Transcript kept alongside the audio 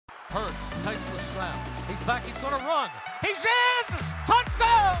Hurts takes the snap. He's back. He's going to run. He's in!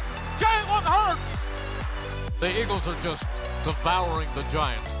 Touchdown! Jalen Hurts! The Eagles are just devouring the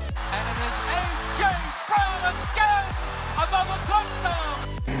Giants. And it is A.J. Brown again! Another touchdown!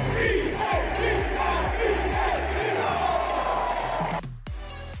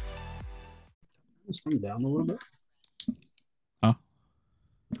 This thing down a little bit. Huh?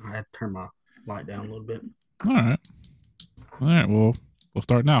 I had to turn my light down a little bit. All right. Well, we'll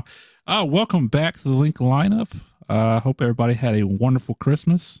start now. Welcome back to the Linc lineup. Hope everybody had a wonderful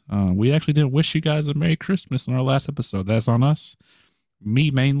Christmas. We actually didn't wish you guys a Merry Christmas in our last episode. That's on us.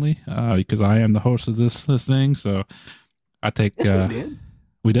 Me mainly, because I am the host of this thing. So I take. Yes, we did.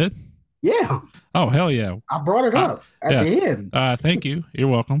 We did? Yeah. Oh, hell yeah. I brought it up at the end. Thank you. You're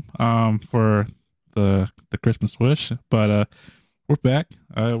welcome. For the Christmas wish. But we're back.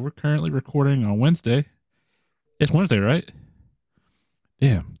 We're currently recording on Wednesday. It's Wednesday, right?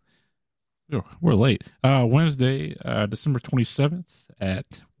 Damn. We're late. Wednesday, December 27th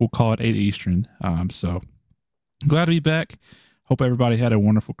we'll call it 8 Eastern. So glad to be back. Hope everybody had a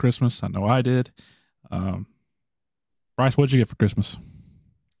wonderful Christmas. I know I did. Bryce, what'd you get for Christmas?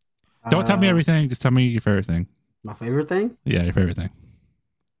 Don't tell me everything. Just tell me your favorite thing. My favorite thing? Yeah, your favorite thing.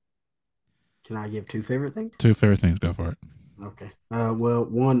 Can I give two favorite things? Two favorite things. Go for it. Okay. Well,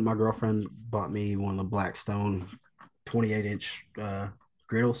 one, my girlfriend bought me one of the Blackstone 28-inch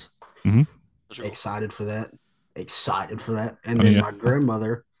griddles. Mm-hmm. Excited for that. And then my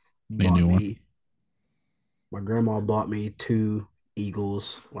grandmother bought me. My grandma bought me two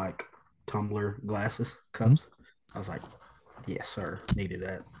Eagles like tumbler glasses cups. Mm-hmm. I was like, yes, sir. Needed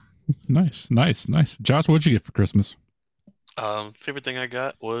that. Nice. Josh, what'd you get for Christmas? Favorite thing I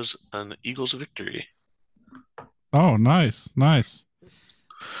got was an Eagles victory. Oh, nice. Yeah,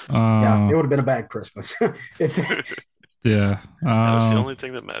 it would have been a bad Christmas. Yeah. That was the only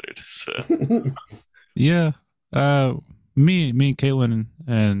thing that mattered. So yeah. Me and Caitlin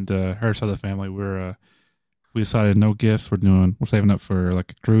and her side of the family, we decided no gifts. We're saving up for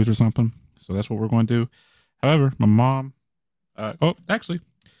like a cruise or something. So that's what we're going to do. However, my mom, Caitlin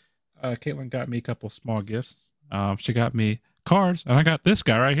got me a couple small gifts. She got me cards, and I got this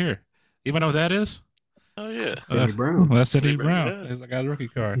guy right here. You know what that is? Oh yeah, Eddie Brown. That's Eddie Brown. Yeah. I got a rookie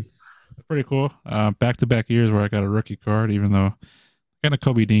card. Pretty cool. Back-to-back years where I got a rookie card, even though I got a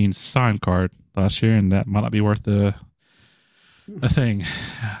Kobe Dean signed card last year, and that might not be worth a thing.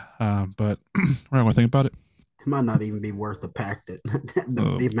 But we're not going to think about it. It might not even be worth the pack the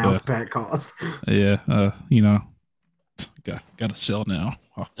amount the pack costs. Yeah, got to sell now.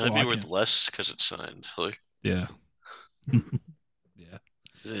 It'd be worth less because it's signed. Like, yeah, yeah.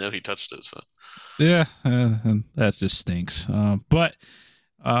 Because I know he touched it. So yeah, and that just stinks. But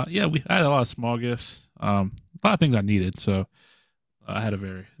yeah, I had a lot of small gifts. A lot of things I needed. So I had a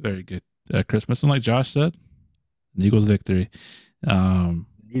very, very good Christmas. And like Josh said, the Eagles victory.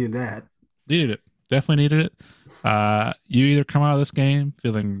 Needed that. Needed it. Definitely needed it. You either come out of this game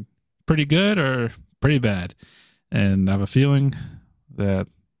feeling pretty good or pretty bad. And I have a feeling that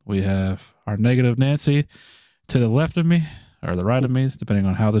we have our negative Nancy to the left of me or the right of me, depending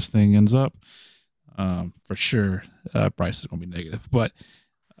on how this thing ends up. For sure, Bryce is going to be negative. But,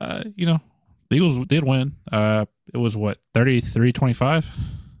 the Eagles did win. It was, 33-25?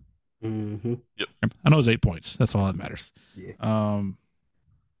 Mm-hmm. Yep. I know it was 8 points. That's all that matters. Yeah.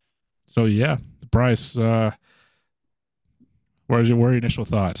 So, yeah, Bryce, what are your initial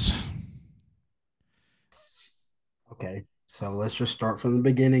thoughts? Okay, so let's just start from the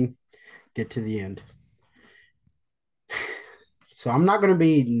beginning, get to the end. So I'm not going to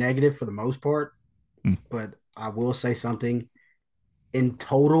be negative for the most part, but I will say something. In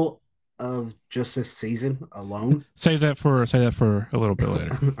total of just this season alone. Say that for a little bit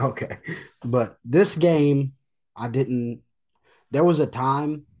later. Okay, but this game, there was a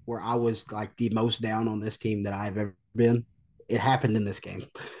time where I was like the most down on this team that I've ever been. It happened in this game.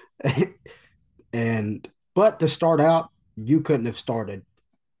 But to start out, you couldn't have started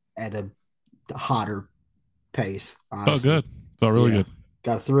at a hotter pace. Honestly. Felt good. Felt really good.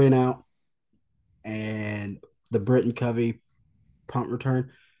 Got a 3-and-out, and the Britton Covey punt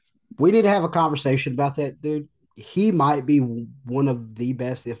return. We need to have a conversation about that, dude. He might be one of the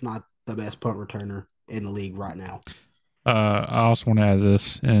best, if not the best, punt returner in the league right now. I also want to add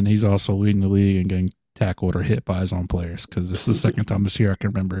this, and he's also leading the league in getting tackled or hit by his own players, because this is the second time this year I can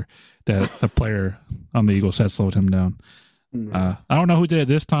remember that the player on the Eagles had slowed him down. I don't know who did it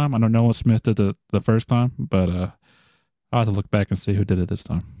this time. I know Nolan Smith did the first time, but I'll have to look back and see who did it this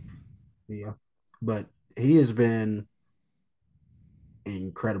time. Yeah, but he has been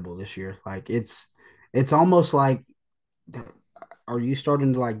incredible this year. Like it's almost like are you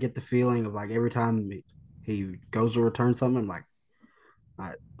starting to like get the feeling of like every time he goes to return something, like, all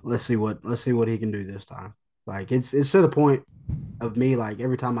right, let's see what he can do this time. Like it's to the point of me like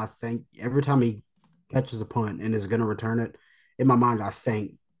every time he catches a punt and is going to return it, in my mind I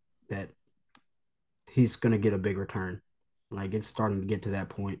think that he's going to get a big return. Like it's starting to get to that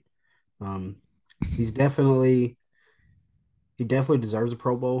point. Um, he's definitely he definitely deserves a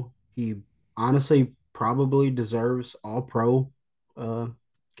Pro Bowl. He honestly probably deserves all pro uh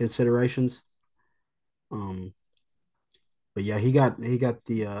considerations. Um, but yeah, he got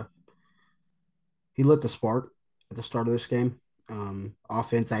the he lit the spark at the start of this game.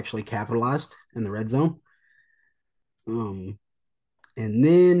 Offense actually capitalized in the red zone. Um, and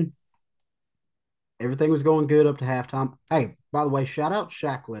then everything was going good up to halftime. Hey, by the way, shout out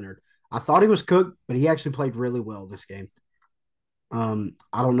Shaq Leonard. I thought he was cooked, but he actually played really well this game. I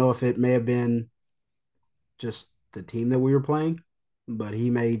don't know if it may have been just the team that we were playing, but he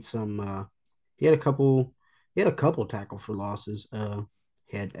made some. He had a couple. He had a couple tackle for losses.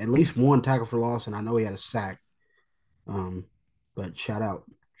 He had at least one tackle for loss, and I know he had a sack. Um, but shout out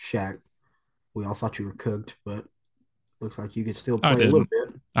Shaq. We all thought you were cooked, but looks like you could still I play a little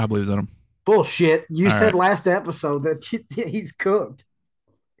didn't. bit. I believe that him. Bullshit! You All said right. last episode that he's cooked.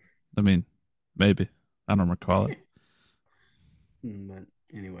 I mean, maybe. I don't recall it. But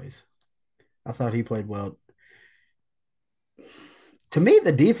anyways, I thought he played well. To me,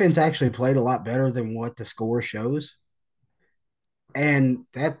 the defense actually played a lot better than what the score shows. And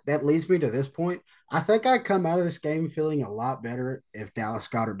that leads me to this point. I think I come out of this game feeling a lot better if Dallas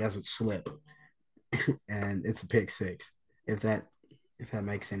Goedert doesn't slip and it's a pick six. If that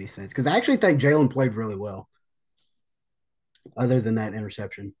makes any sense. Because I actually think Jalen played really well, other than that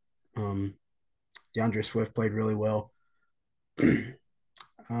interception. DeAndre Swift played really well.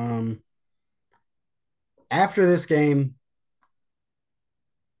 After this game,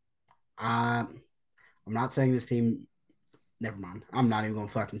 I'm not saying this team. Never mind. I'm not even gonna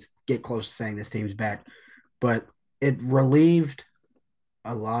fucking get close to saying this team's back, but it relieved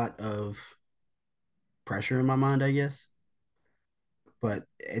a lot of pressure in my mind, I guess. But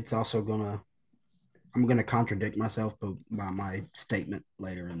it's also I'm gonna contradict myself by my statement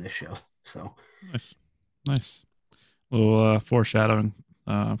later in this show. So nice. A little foreshadowing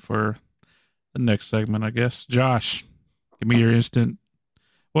for the next segment, I guess. Josh, give me your instant.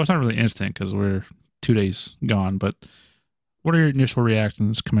 Well, it's not really instant because we're 2 days gone, but what are your initial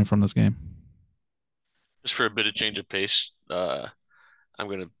reactions coming from this game? Just for a bit of change of pace, I'm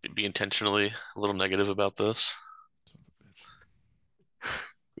going to be intentionally a little negative about this.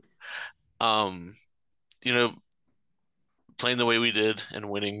 Um, you know, playing the way we did and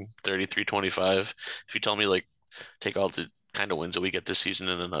winning 33-25, if you tell me like take all the kind of wins that we get this season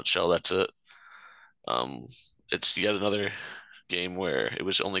in a nutshell, that's it. Um, it's yet another game where it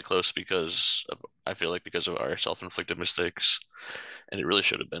was only close I feel like because of our self-inflicted mistakes, and it really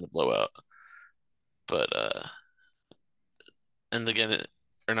should have been a blowout. But and again,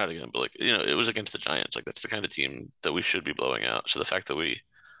 or not again, but like it was against the Giants. Like that's the kind of team that we should be blowing out. So the fact that we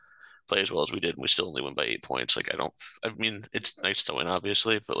play as well as we did and we still only win by 8 points, like I mean, it's nice to win,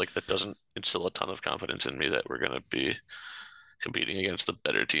 obviously, but like that doesn't instill a ton of confidence in me that we're gonna be competing against the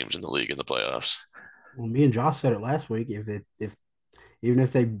better teams in the league in the playoffs. well, me and Josh said it last week. If even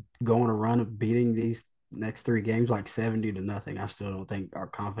if they go on a run of beating these next three games like 70-0, I still don't think our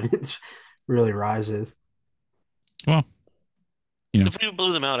confidence really rises. Well, if we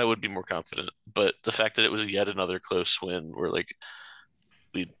blew them out, I would be more confident. But the fact that it was yet another close win where like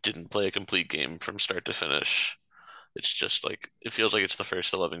we didn't play a complete game from start to finish, it's just like it feels like it's the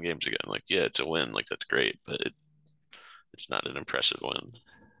first 11 games again. Like, yeah, it's a win, like that's great, but it's not an impressive win.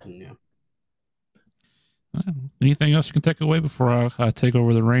 Yeah. Anything else you can take away before I take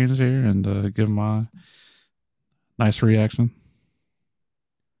over the reins here and give my nice reaction?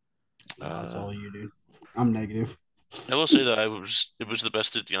 That's all you do. I'm negative. I will say that it was the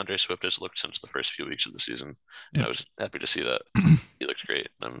best that DeAndre Swift has looked since the first few weeks of the season. Yep. I was happy to see that. He looks great.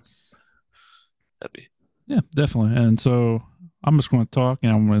 I'm happy. Yeah, definitely. And so I'm just going to talk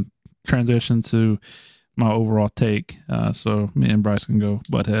and I'm going to transition to my overall take. So me and Bryce can go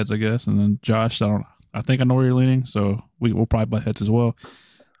butt heads, I guess. And then Josh, I think I know where you're leaning, so we'll probably butt heads as well.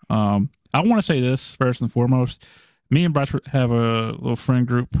 I want to say this first and foremost. Me and Bryce have a little friend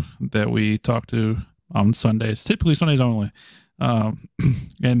group that we talk to on Sundays, typically Sundays only.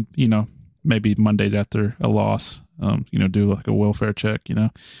 And, maybe Mondays after a loss, do like a welfare check,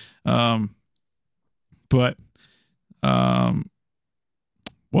 But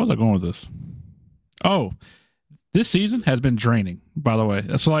what was I going with this? Oh, this season has been draining, by the way.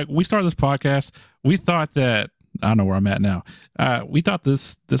 So like we started this podcast, we thought that I know where I'm at now. We thought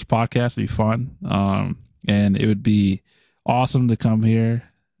this podcast would be fun, and it would be awesome to come here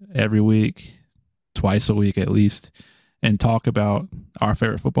every week, twice a week at least, and talk about our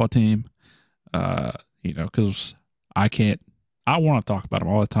favorite football team. Because I want to talk about them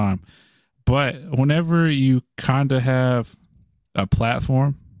all the time, but whenever you kind of have a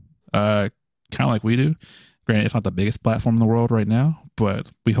platform, kind of like we do. Granted, it's not the biggest platform in the world right now, but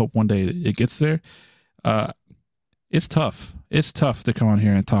we hope one day it gets there. It's tough. It's tough to come on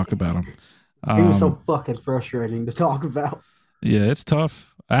here and talk about them. It was so fucking frustrating to talk about. Yeah, it's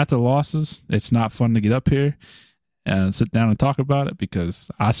tough. After losses, it's not fun to get up here and sit down and talk about it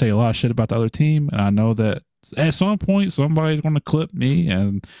because I say a lot of shit about the other team, and I know that at some point somebody's going to clip me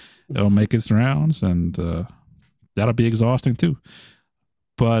and it'll make its rounds, and that'll be exhausting too.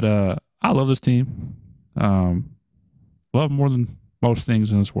 But I love this team. Love them more than most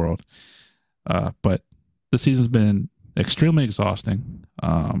things in this world. But the season's been extremely exhausting.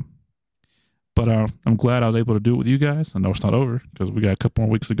 But I'm glad I was able to do it with you guys. I know it's not over because we got a couple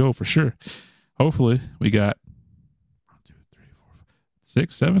more weeks to go for sure. Hopefully, we got 1, 2, 3, 4, 5,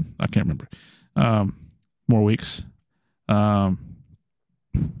 6, 7. I can't remember. More weeks. Do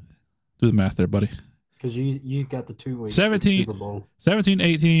the math there, buddy. Because you got the 2 weeks. 17, Super Bowl. 17,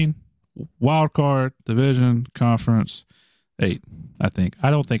 18, wild card, division, conference, 8. I think.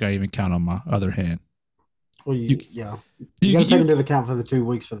 I don't think I even count on my other hand. Well, you got to take into account for the 2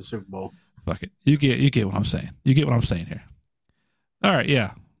 weeks for the Super Bowl. Fuck it. You get what I'm saying. You get what I'm saying here. All right,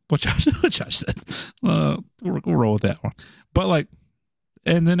 yeah. What Josh said. We'll roll with that one. But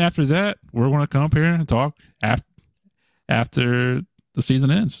and then after that, we're going to come up here and talk after the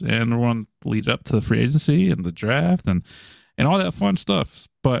season ends, and we're going to lead up to the free agency and the draft and all that fun stuff.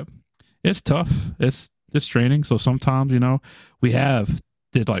 But it's tough. It's draining. So sometimes, we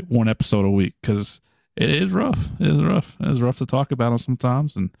did one episode a week because it is rough. It is rough. It is rough to talk about them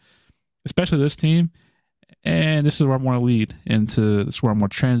sometimes, and especially this team. And this is where I want to lead into. This is where I'm going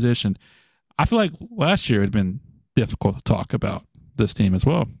to transition. I feel like last year had been difficult to talk about this team as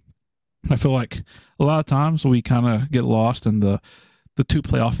well. I feel like a lot of times we kind of get lost in the 2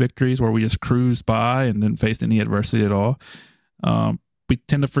 playoff victories where we just cruised by and didn't face any adversity at all. We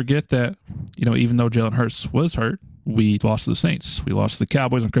tend to forget that, even though Jalen Hurts was hurt, we lost to the Saints. We lost to the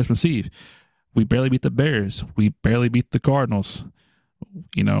Cowboys on Christmas Eve. We barely beat the Bears. We barely beat the Cardinals.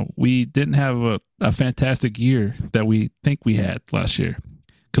 We didn't have a fantastic year that we think we had last year.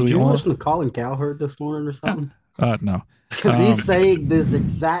 Did you listen to Colin Cowherd this morning or something? No. Because he's saying this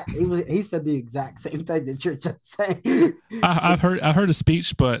exact. He said the exact same thing that you're just saying. I've heard a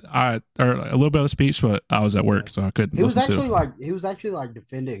speech, or a little bit of a speech, but I was at work, so I couldn't. He was actually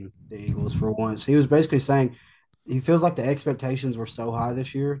defending the Eagles for once. He was basically saying he feels like the expectations were so high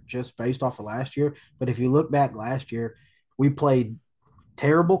this year, just based off of last year. But if you look back last year, we played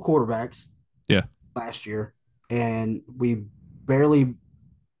terrible quarterbacks. Yeah. Last year, and we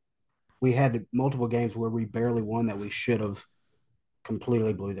had multiple games where we barely won that we should have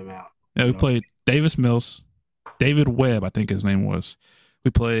completely blew them out. Yeah, we played Davis Mills, David Webb, I think his name was.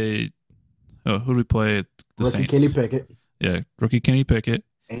 We played who did we play? The rookie Saints. Kenny Pickett. Yeah, rookie Kenny Pickett.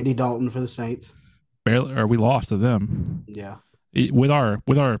 Andy Dalton for the Saints. We lost to them. Yeah. With our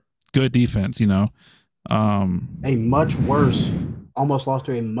good defense, a much worse, almost lost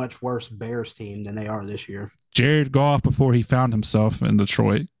to a much worse Bears team than they are this year. Jared Goff before he found himself in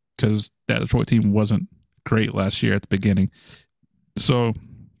Detroit, because that Detroit team wasn't great last year at the beginning. So,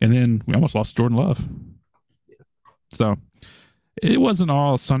 and then we almost lost Jordan Love. So it wasn't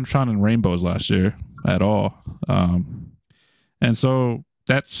all sunshine and rainbows last year at all. And so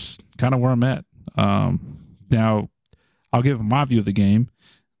that's kind of where I'm at. Now I'll give my view of the game.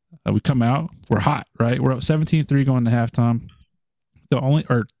 We come out, we're hot, right? We're up 17-3 going to halftime.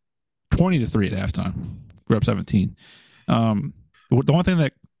 20-3 at halftime. We're up 17. The only thing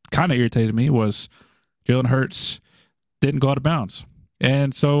that kind of irritated me was Jalen Hurts didn't go out of bounds.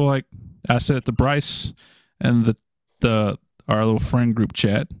 And so, I said it to Bryce and our little friend group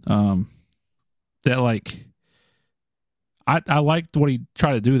chat, that I liked what he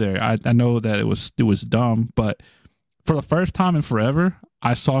tried to do there. I know that it was dumb, but for the first time in forever,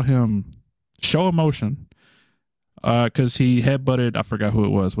 I saw him show emotion because he headbutted, I forgot who it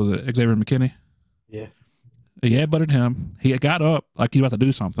was. Was it Xavier McKinney? Yeah. He headbutted him. He got up like he was about to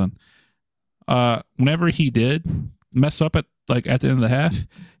do something. Whenever he did mess up at the end of the half,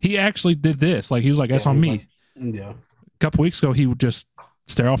 he actually did this. He was like, that's on me. Yeah. A couple weeks ago, he would just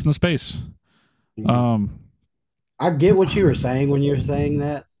stare off into space. I get what you were saying when you were saying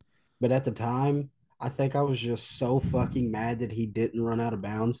that, but at the time, I think I was just so fucking mad that he didn't run out of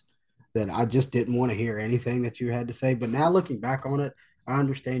bounds. that I just didn't want to hear anything that you had to say. But now looking back on it, I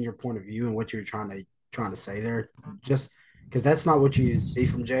understand your point of view and what you're trying to say there. Just because that's not what you see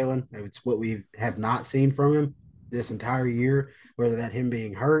from Jalen. It's what we have not seen from him this entire year, whether that him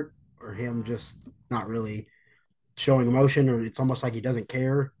being hurt or him just not really showing emotion, or it's almost like he doesn't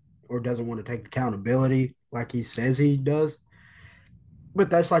care or doesn't want to take accountability like he says he does. But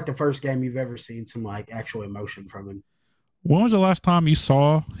that's like the first game you've ever seen some like actual emotion from him. When was the last time you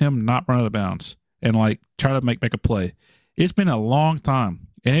saw him not run out of bounds and like try to make a play? It's been a long time.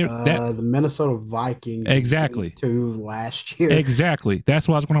 And the Minnesota Vikings exactly to last year. Exactly. That's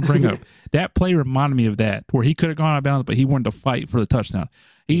what I was going to bring up. That play reminded me of that, where he could have gone out of bounds, but he wanted to fight for the touchdown.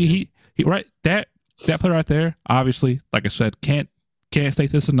 He right that play right there. Obviously, like I said, can't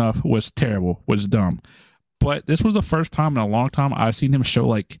state this enough. Was terrible. Was dumb. But this was the first time in a long time I've seen him show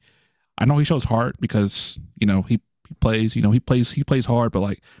like. I know he shows heart because he plays. He plays hard, but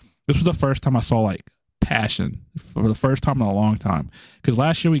like this was the first time I saw like passion for the first time in a long time. Because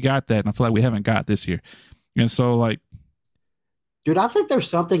last year we got that, and I feel like we haven't got this year. And so like, dude, I think there's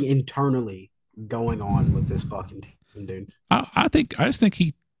something internally going on with this fucking team, dude. I just think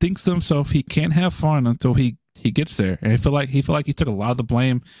he thinks to himself he can't have fun until he gets there, and I feel like he took a lot of the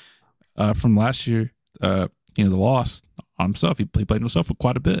blame from last year. The loss on himself. He played himself for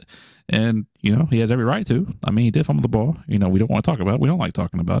quite a bit, and he has every right to. I mean, he did fumble the ball. We don't want to talk about it. We don't like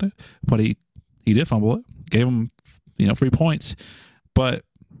talking about it, but he did fumble it. Gave him 3 points, but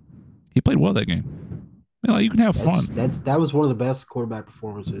he played well that game. You can have fun. That was one of the best quarterback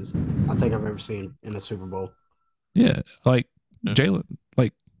performances I think I've ever seen in a Super Bowl. Yeah, like Jalen,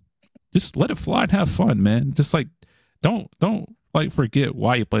 like just let it fly and have fun, man. Just like don't like forget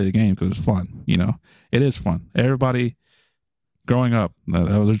why you play the game, because it's fun. It is fun. Everybody growing up,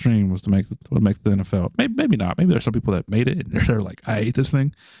 that was their dream, was to make the NFL. Maybe not. Maybe there's some people that made it and they're like, I hate this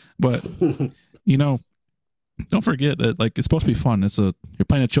thing, but don't forget that like it's supposed to be fun. You're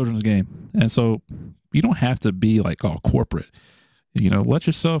playing a children's game, and so you don't have to be like all corporate. Let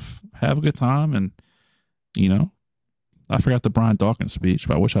yourself have a good time, and I forgot the Brian Dawkins speech,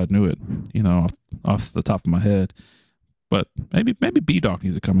 but I wish I knew it. Off the top of my head. But maybe B Doc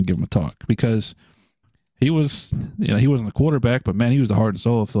needs to come and give him a talk, because he was he wasn't a quarterback, but man, he was the heart and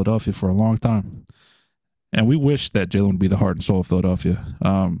soul of Philadelphia for a long time. And we wish that Jalen would be the heart and soul of Philadelphia.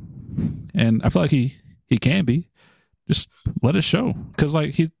 And I feel like he can be. Just let it show, because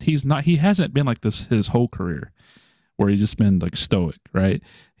like he hasn't been like this his whole career, where he's just been like stoic, right?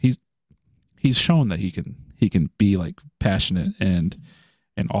 He's shown that he can be like passionate and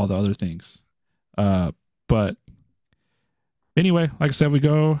all the other things. But anyway, like I said, we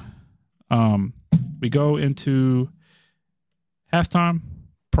go into halftime,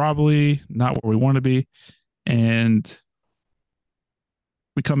 probably not where we want to be, and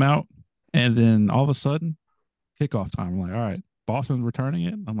we come out, and then all of a sudden, kickoff time. I'm like, all right, Boston's returning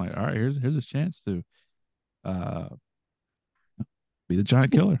it. I'm like, all right, here's his chance to be the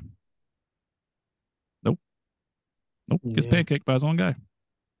giant killer. Nope, gets pancaked by his own guy,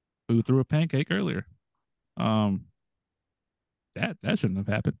 who threw a pancake earlier. That shouldn't have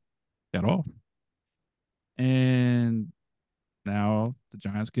happened at all. And now the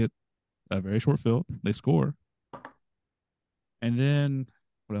Giants get a very short field. They score. And then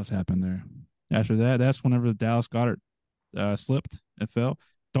what else happened there? After that, that's whenever Dallas Goedert slipped and fell.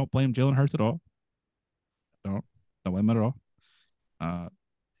 Don't blame Jalen Hurts at all. Don't blame him at all.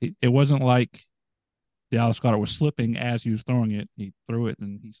 It wasn't like Dallas Goedert was slipping as he was throwing it. He threw it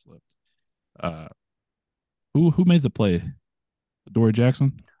and he slipped. Who made the play? Dory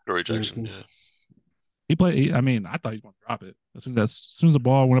Jackson? Dory Jackson, yeah. He played. I thought he was going to drop it. As soon as the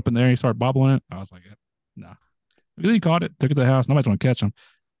ball went up in there, he started bobbling it. I was like, nah. He caught it, took it to the house. Nobody's going to catch him.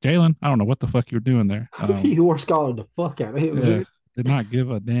 Jalen, I don't know what the fuck you were doing there. You were scolding the fuck out of him. Yeah, did not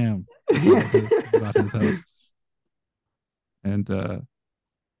give a damn about his house. And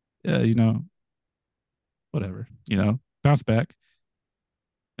whatever. Bounce back.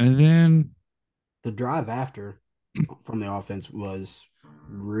 And then the drive after from the offense was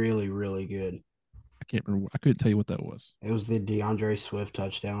really, really good. I can't remember. I couldn't tell you what that was. It was the DeAndre Swift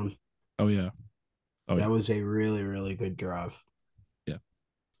touchdown. Oh yeah. That was a really, really good drive. Yeah,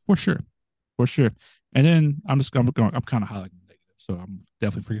 for sure. And then I'm kind of highlighting the negative, so I'm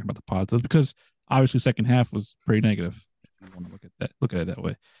definitely forgetting about the positives, because obviously second half was pretty negative. If you want to look at it that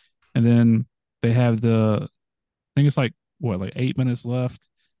way. And then they have I think it's like 8 minutes left,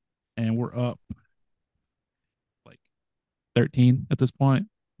 and we're up like 13 at this point,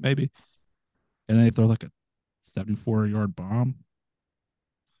 maybe. And then they throw like a 74-yard bomb.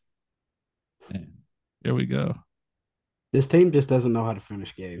 And here we go. This team just doesn't know how to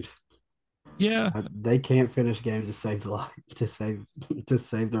finish games. Yeah, They can't finish games to save the life to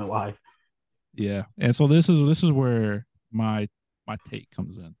save their life. yeah. And so this is where my take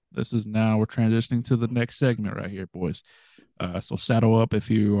comes in. This is now we're transitioning to the next segment right here, boys. So saddle up if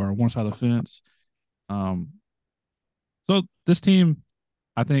you are on one side of the fence. Um, so this team,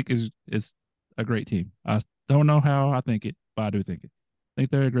 I think is a great team. I don't know how I think it, but I do think it. I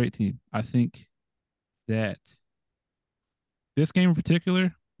think they're a great team. I think that this game in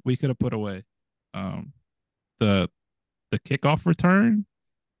particular, we could have put away. Um, the the kickoff return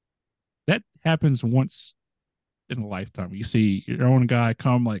that happens once in a lifetime. You see your own guy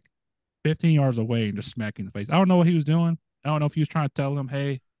come like 15 yards away and just smack you in the face. I don't know what he was doing. I don't know if he was trying to tell him,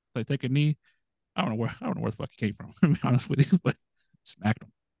 "Hey, like take a knee." I don't know where the fuck he came from. To be honest with you, but smacked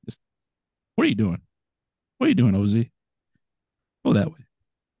him. Just what are you doing? What are you doing, OZ? Go that way.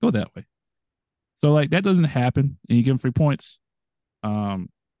 Go that way. So like that doesn't happen, and you give him 3 points. Um,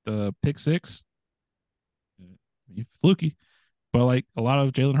 the pick six, fluky, but like a lot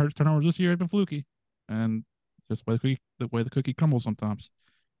of Jalen Hurts turnovers this year have been fluky, and just the way the cookie crumbles sometimes.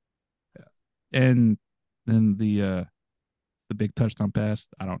 Yeah. And then the big touchdown pass.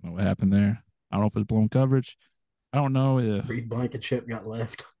 I don't know what happened there. I don't know if it's blown coverage. I don't know if Reed Blankenship got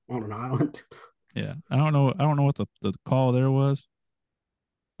left on an island. yeah. I don't know. I don't know what the call there was,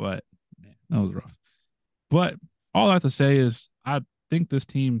 but man, that was rough. But all I have to say is I think this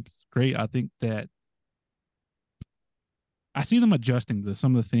team's great. I think that I see them adjusting to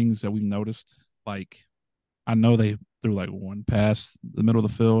some of the things that we've noticed. Like I know they threw like one pass the middle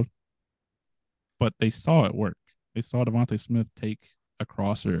of the field, but they saw it work. They saw Devontae Smith take a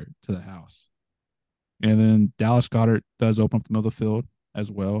crosser to the house. And then Dallas Goedert does open up the middle of the field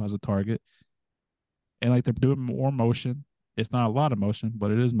as well as a target. And like they're doing more motion. It's not a lot of motion,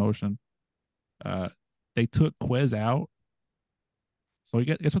 but it is motion. Uh, they took Quez out. So you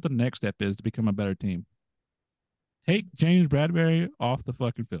guess what the next step is to become a better team. Take James Bradbury off the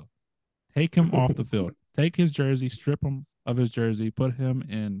fucking field. Take him off the field. Take his jersey, strip him of his jersey, put him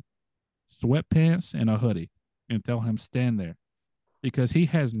in sweatpants and a hoodie, and tell him stand there. Because he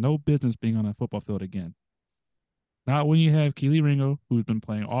has no business being on a football field again. Not when you have Keely Ringo, who's been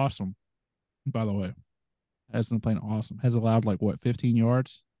playing awesome, by the way. Has been playing awesome. Has allowed like what, 15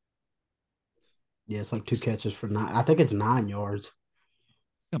 yards? Yeah, it's like 2 catches for 9. I think it's 9 yards.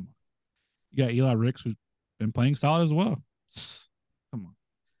 Come on. You got Eli Ricks, who's been playing solid as well. Come on.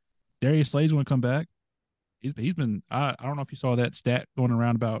 Darius Slay's going to come back. He's been, I don't know if you saw that stat going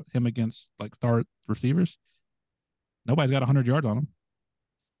around about him against like star receivers. Nobody's got 100 yards on him.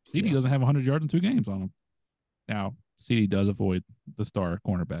 CD doesn't have 100 yards in 2 games on him. Now, CD does avoid the star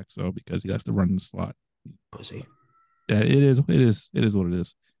cornerback, so because he has to run in the slot. Pussy. Yeah, it is what it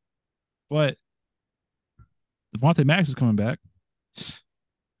is. But Devontae Max is coming back.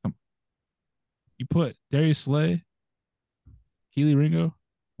 Come on. You put Darius Slay, Keely Ringo,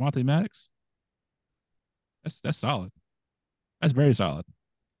 Devontae Max. That's solid. That's very solid.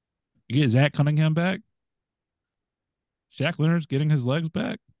 You get Zach Cunningham back. Shaq Leonard's getting his legs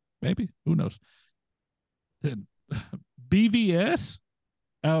back. Maybe. Who knows? Then BVS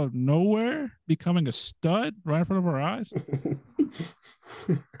out of nowhere becoming a stud right in front of our eyes.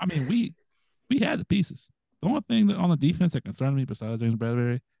 I mean, we had the pieces. The only thing that on the defense that concerned me besides James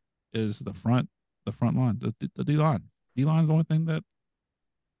Bradbury is the front line, the D line. D line is the only thing that.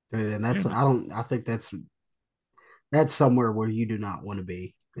 And I think that's somewhere where you do not want to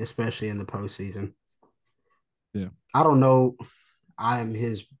be, especially in the postseason. Yeah. I don't know. I'm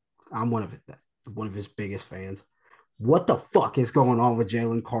one of his biggest fans. What the fuck is going on with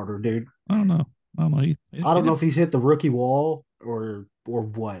Jalen Carter, dude? I don't know. I don't know if he's hit the rookie wall or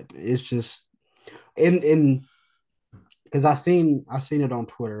what. It's just in because I seen it on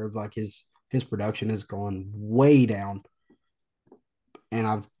Twitter of like his production has gone way down, and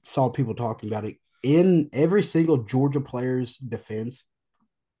I've saw people talking about it in every single Georgia player's defense.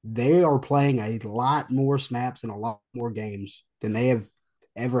 They are playing a lot more snaps and a lot more games than they have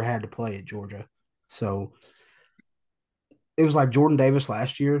ever had to play at Georgia. So it was like Jordan Davis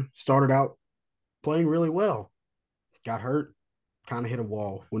last year started out playing really well, got hurt, kind of hit a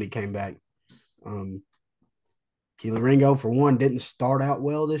wall when he came back. Keely Ringo, for one, didn't start out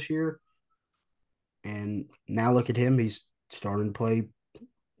well this year. And now look at him. He's starting to play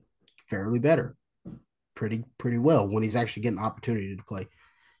fairly better, pretty well when he's actually getting the opportunity to play.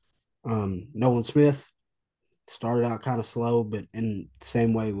 Nolan Smith started out kind of slow, but in the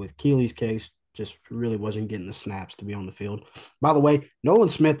same way with Keely's case, just really wasn't getting the snaps to be on the field. By the way, Nolan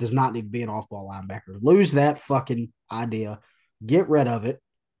Smith does not need to be an off-ball linebacker. Lose that fucking idea. Get rid of it.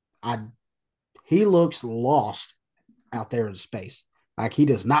 He looks lost out there in space. Like he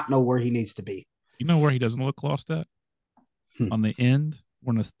does not know where he needs to be. You know where he doesn't look lost at? Hmm. On the end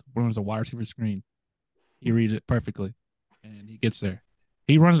when there's a wide receiver screen. He reads it perfectly, and he gets there.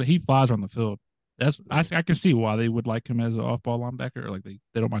 He runs it. He flies on the field. I can see why they would like him as an off-ball linebacker. Or like they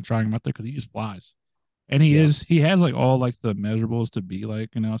don't mind trying him out there because he just flies, and Yeah, he has like all like the measurables to be like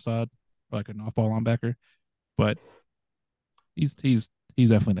an outside, like an off-ball linebacker. But he's he's he's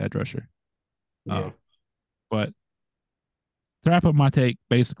definitely an edge rusher. yeah. Um, but to wrap up my take,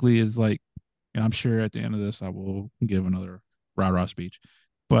 basically is like, and I'm sure at the end of this I will give another rah rah speech,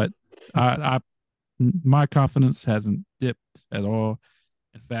 but I my confidence hasn't dipped at all.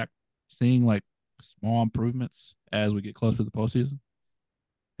 In fact, seeing like small improvements as we get closer to the postseason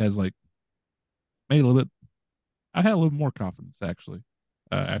has like made a little bit. I had a little more confidence actually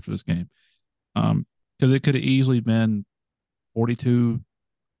after this game, because it could have easily been 42-13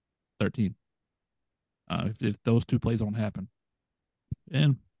 if those two plays don't happen,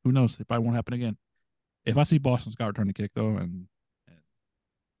 and who knows, it probably won't happen again. If I see Boston Scott return the kick though, and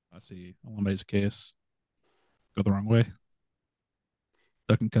I see Olame's case go the wrong way,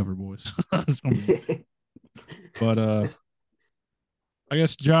 duck and cover, boys. It's gonna be insane. But I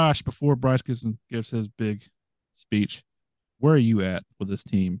guess Josh, before Bryce gives his big speech, where are you at with this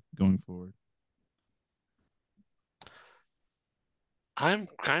team going forward? I'm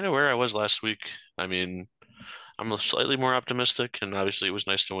kind of where I was last week. I mean, I'm slightly more optimistic, and obviously it was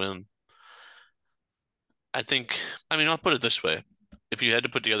nice to win. I think, I mean, I'll put it this way. If you had to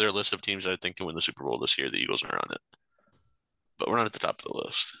put together a list of teams that I think can win the Super Bowl this year, the Eagles are on it, but we're not at the top of the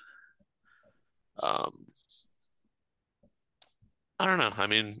list. Um, I don't know. I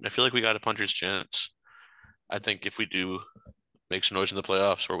mean, I feel like we got a puncher's chance. I think if we do make some noise in the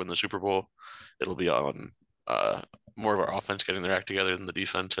playoffs or win the Super Bowl, it'll be on uh, more of our offense getting their act together than the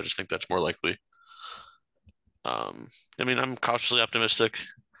defense. I just think that's more likely. Um, I mean, I'm cautiously optimistic.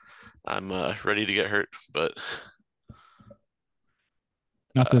 I'm ready to get hurt, but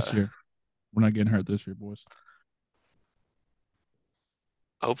Not this uh, year. We're not getting hurt this year, boys.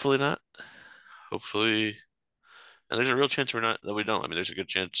 hopefully not. Hopefully, and there's a real chance we're not that we don't. I mean, there's a good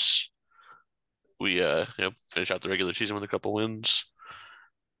chance we finish out the regular season with a couple wins,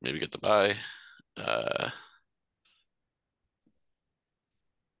 maybe get the bye, uh,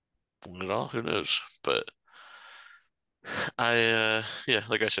 win it all. Who knows? But yeah,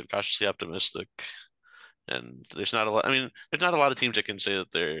 like I said, cautiously optimistic. And there's not a lot. I mean, there's not a lot of teams that can say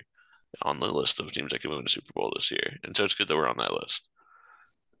that they're on the list of teams that can win a Super Bowl this year, and so it's good that we're on that list.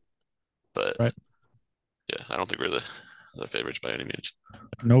 But Right? yeah, I don't think we're the favorites by any means.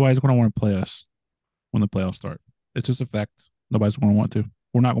 Nobody's going to want to play us when the playoffs start. It's just a fact. Nobody's going to want to.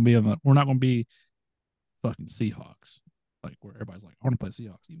 We're not going to be fucking Seahawks, like where everybody's like, I want to play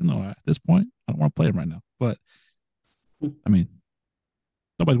Seahawks, even though at this point I don't want to play them right now. But I mean,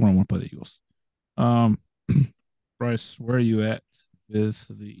 nobody's going to want to play the Eagles. Um, Bryce, where are you at with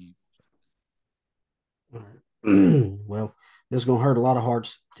the Eagles? All right. Well, this is gonna hurt a lot of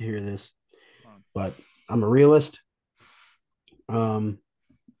hearts to hear this, but I'm a realist. Um,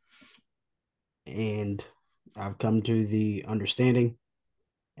 and I've come to the understanding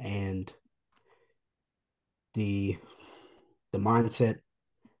and the mindset.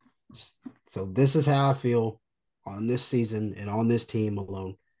 So this is how I feel on this season and on this team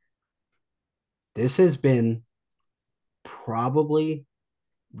alone. This has been probably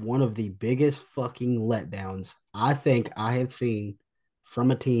one of the biggest fucking letdowns I think I have seen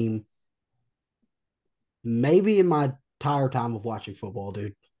from a team, maybe in my entire time of watching football,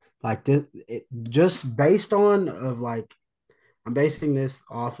 dude. Like this, just based on of like, I'm basing this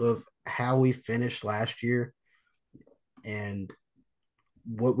off of how we finished last year and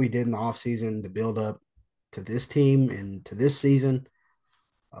what we did in the offseason to build up to this team and to this season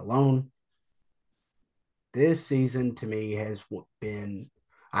alone. This season to me has been,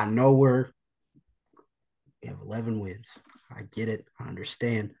 I know we have 11 wins. I get it. I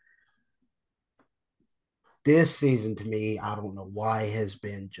understand. This season to me, I don't know why, has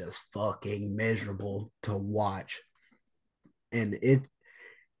been just fucking miserable to watch. And it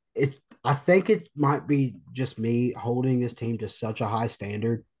I think it might be just me holding this team to such a high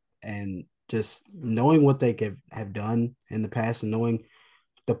standard and just knowing what they have done in the past and knowing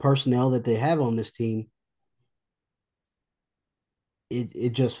the personnel that they have on this team. It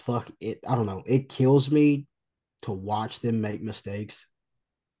just fuck it. I don't know. It kills me to watch them make mistakes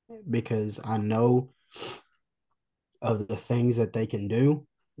because I know of the things that they can do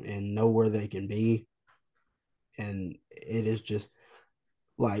and know where they can be. And it is just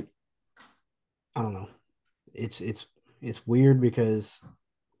like, I don't know. It's weird because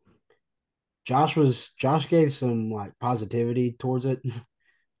Josh gave some like positivity towards it,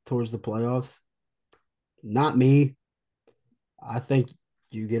 towards the playoffs. Not me. I think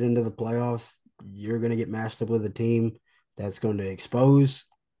you get into the playoffs, you're going to get matched up with a team that's going to expose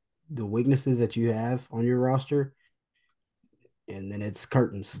the weaknesses that you have on your roster, and then it's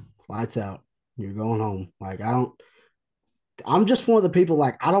curtains, lights out. You're going home. Like I don't. I'm just one of the people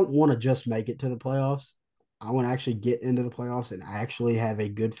like I don't want to just make it to the playoffs. I want to actually get into the playoffs and actually have a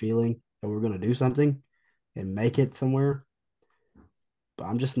good feeling that we're going to do something and make it somewhere. But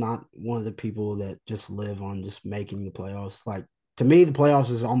I'm just not one of the people that just live on just making the playoffs. Like to me, the playoffs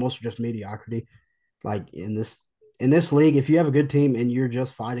is almost just mediocrity. Like in this league, if you have a good team and you're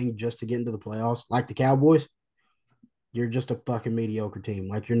just fighting just to get into the playoffs, like the Cowboys, you're just a fucking mediocre team.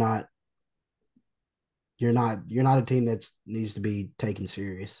 Like you're not a team that needs to be taken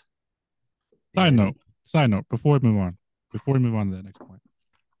serious. Side And note, side note, before we move on to the next point,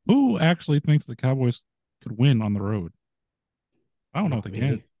 who actually thinks the Cowboys could win on the road? I don't know if not they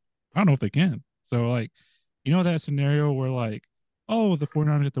can. me. I don't know if they can. So like, that scenario where like, oh, the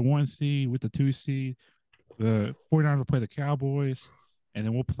 49ers get the 1 seed with the 2 seed, the 49ers will play the Cowboys, and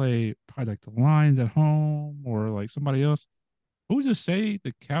then we'll play probably like the Lions at home or like somebody else. Who's to say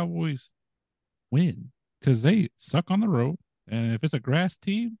the Cowboys win? Because they suck on the road. And if it's a grass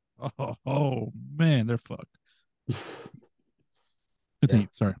team, oh man, they're fucked. Yeah. Continue.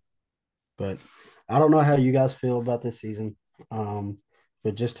 Sorry. But I don't know how you guys feel about this season. Um,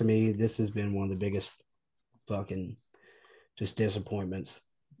 but just to me, this has been one of the biggest fucking just disappointments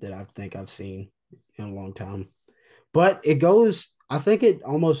that I think I've seen in a long time. But it goes, I think it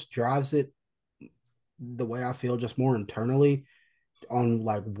almost drives it the way I feel just more internally on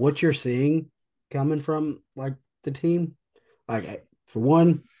like what you're seeing coming from like the team. Like for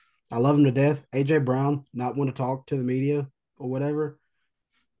one, I love him to death. AJ Brown not want to talk to the media or whatever.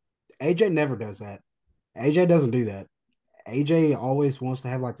 AJ never does that. AJ doesn't do that. AJ always wants to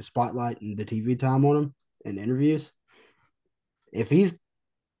have like the spotlight and the TV time on him in interviews. If he's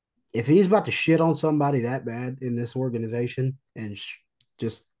if he's about to shit on somebody that bad in this organization and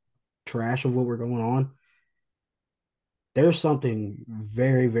just trash of what we're going on, there's something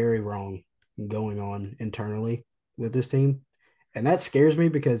very, very wrong going on internally with this team. And that scares me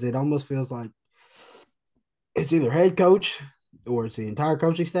because it almost feels like it's either head coach or it's the entire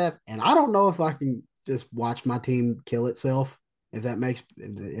coaching staff. And I don't know if I can just watch my team kill itself, if that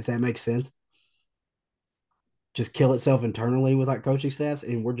makes sense. Just kill itself internally with like coaching staffs,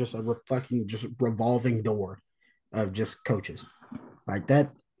 and we're just a fucking just revolving door of just coaches like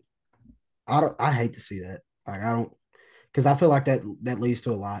that. I hate to see that. Like I don't because I feel like that leads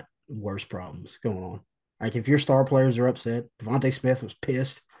to a lot worse problems going on. Like if your star players are upset, Devontae Smith was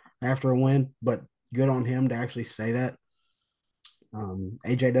pissed after a win, but good on him to actually say that.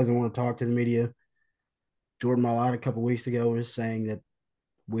 AJ doesn't want to talk to the media. Jordan Mailata a couple weeks ago was saying that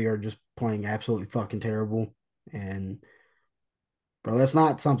we are just playing absolutely fucking terrible, and bro, that's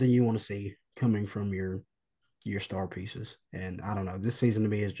not something you want to see coming from your star pieces. And I don't know, this season to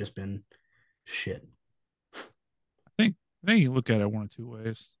me has just been shit. I think you look at it one of two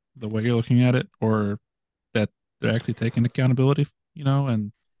ways. The way you're looking at it, or that they're actually taking accountability,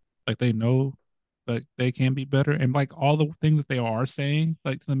 and like they know that they can be better. And like all the things that they are saying,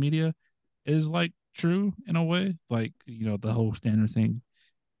 like to the media, is like true in a way. Like, the whole standard thing.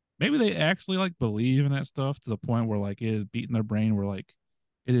 Maybe they actually like believe in that stuff to the point where like it is beating their brain where like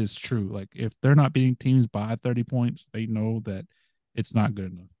it is true. Like if they're not beating teams by 30 points, they know that it's not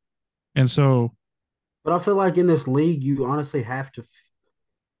good enough. And so But I feel like in this league, you honestly have to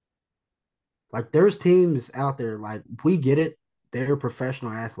like. There's teams out there like we get it; they're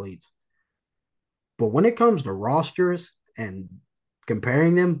professional athletes. But when it comes to rosters and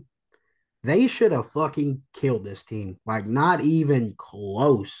comparing them, they should have fucking killed this team. Like not even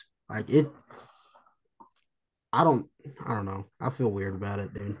close. Like it. I don't. I don't know. I feel weird about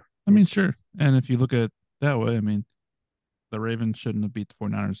it, dude. I mean, It's sure. And if you look at it that way, I mean, the Ravens shouldn't have beat the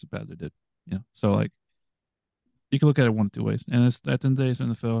 49ers as bad as they did. So like you can look at it one of two ways. And it's at the end of the day, it's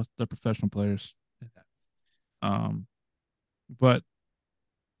NFL, they're professional players. Um, but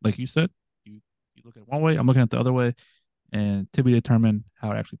like you said, you look at it one way, I'm looking at the other way, and to be determined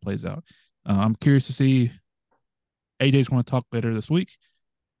how it actually plays out. I'm curious to see AJ's going to talk later this week.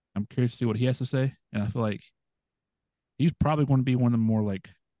 I'm curious to see what he has to say, and I feel like he's probably going to be one of the more like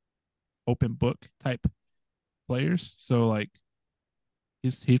open book type players. So like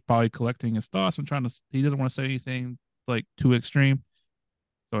he's probably collecting his thoughts and trying to. He doesn't want to say anything like too extreme.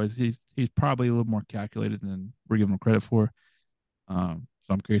 So he's probably a little more calculated than we're giving him credit for. So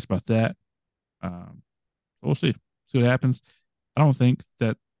I'm curious about that. We'll see what happens. I don't think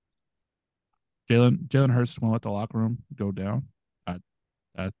that Jalen Hurts is going to let the locker room go down.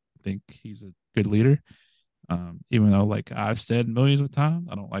 I I think he's a good leader. Even though, like I've said millions of times,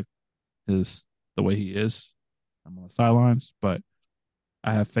 I don't like the way he is. I'm on the sidelines, but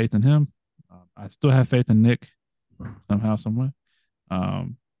I have faith in him. I still have faith in Nick somehow, somewhere.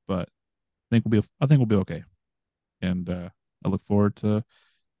 But I think we'll be okay. And I look forward to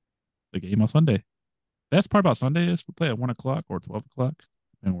the game on Sunday. Best part about Sunday is we play at 1 o'clock or 12 o'clock,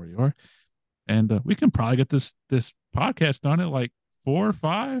 depending where you are, and we can probably get this podcast done at like 4 or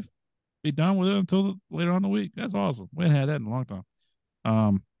 5. Be done with it until later on in the week. That's awesome. We haven't had that in a long time.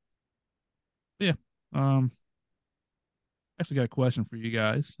 Um, yeah. Actually got a question for you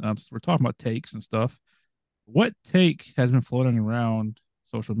guys. So we're talking about takes and stuff. What take has been floating around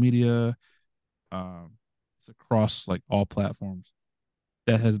social media, it's across like all platforms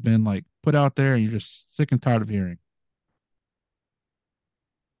that has been like put out there and you're just sick and tired of hearing?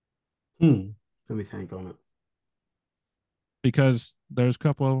 Let me think on it. Because there's a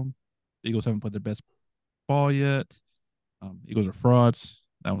couple of them. The Eagles haven't played their best ball yet. Eagles are frauds.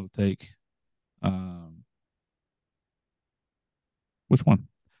 That was a take. Which one?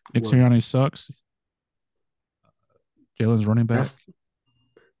 Nick Sirianni sucks. Jalen's running back.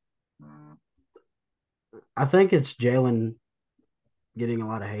 I think it's Jalen getting a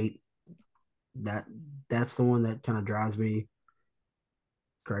lot of hate. That's the one that kind of drives me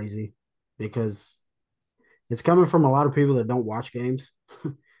crazy because it's coming from a lot of people that don't watch games,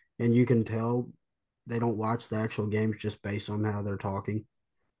 and you can tell they don't watch the actual games just based on how they're talking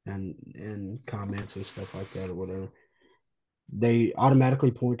and comments and stuff like that or whatever. They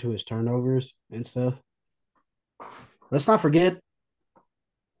automatically point to his turnovers and stuff. Let's not forget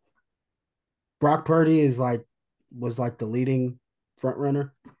Brock Purdy was like the leading front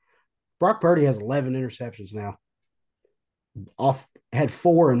runner. Brock Purdy has 11 interceptions now. Had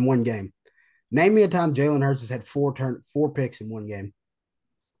 4 in one game. Name me a time Jalen Hurts has had 4 picks in one game.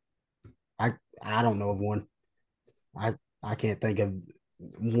 I don't know of one. I can't think of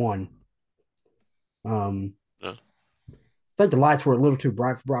one. Yeah. I think the lights were a little too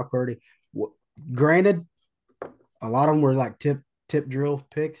bright for Brock Purdy. Granted, a lot of them were like tip drill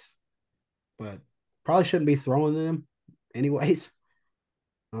picks, but probably shouldn't be throwing them anyways.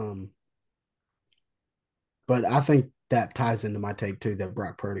 But I think that ties into my take too, that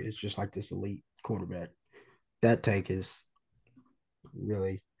Brock Purdy is just like this elite quarterback. That take is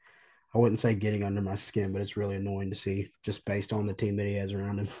really, I wouldn't say getting under my skin, but it's really annoying to see just based on the team that he has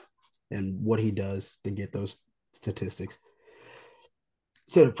around him and what he does to get those statistics.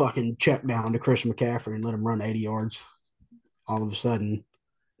 Instead of fucking check down to Christian McCaffrey and let him run 80 yards, all of a sudden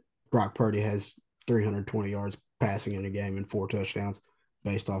Brock Purdy has 320 yards passing in a game and 4 touchdowns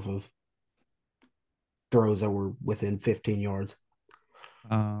based off of throws that were within 15 yards.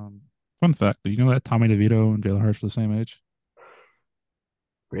 Fun fact: do you know that Tommy DeVito and Jalen Hurts are the same age?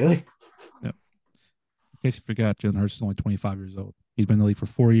 Really? Yep. In case you forgot, Jalen Hurts is only 25 years old. He's been in the league for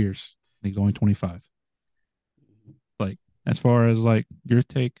 4 years, and he's only 25. Like, as far as like your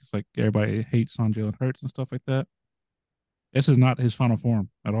take, it's like everybody hates on Jalen Hurts and stuff like that. This is not his final form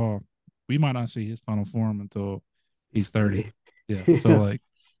at all. We might not see his final form until he's 30. Yeah. So like,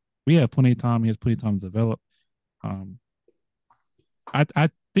 we have plenty of time. He has plenty of time to develop. I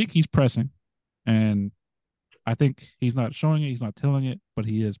think he's pressing, and I think he's not showing it. He's not telling it, but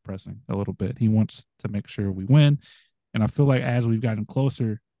he is pressing a little bit. He wants to make sure we win, and I feel like as we've gotten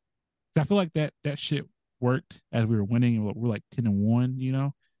closer, I feel like that shit worked as we were winning, and we're like 10-1, you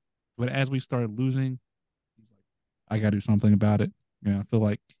know. But as we started losing, he's like, I got to do something about it. And I feel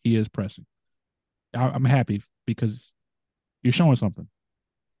like he is pressing. I'm happy because you're showing something.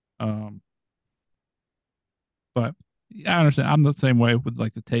 But I understand. I'm the same way with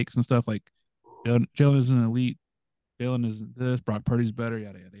like the takes and stuff. Like Jalen is an elite. Jalen isn't this. Brock Purdy's better.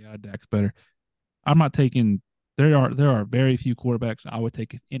 Yada yada yada. Dak's better. I'm not taking. There are very few quarterbacks I would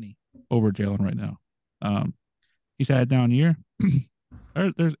take, if any, over Jalen right now. He's had a down year.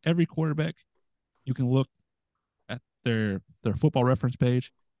 There's every quarterback you can look at their football reference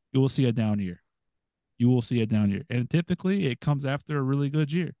page. You will see a down year. You will see a down year, and typically it comes after a really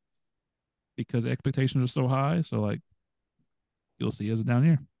good year because expectations are so high. So like, you'll see as a down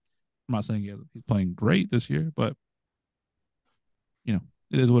year. I'm not saying he's playing great this year, but you know,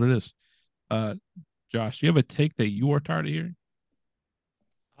 it is what it is. Josh, do you have a take that you are tired of hearing?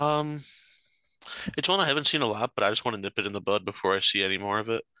 It's one I haven't seen a lot, but I just want to nip it in the bud before I see any more of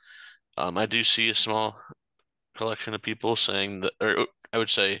it. I do see a small collection of people saying that, or I would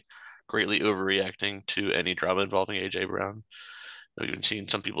say, greatly overreacting to any drama involving AJ Brown. I've even seen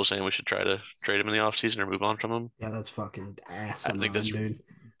some people saying we should try to trade him in the offseason or move on from him. Yeah, that's fucking I think asinine, that's dude.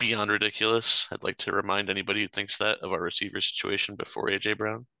 beyond ridiculous. I'd like to remind anybody who thinks that of our receiver situation before AJ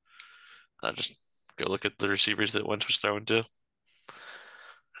Brown. Just go look at the receivers that Wentz was throwing to.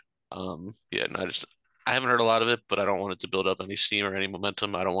 Yeah, no, I haven't heard a lot of it, but I don't want it to build up any steam or any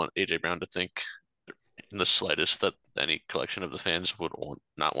momentum. I don't want AJ Brown to think in the slightest that any collection of the fans would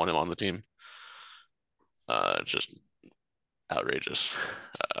not want him on the team. Just outrageous.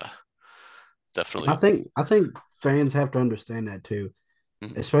 Uh, I definitely. think I think fans have to understand that too,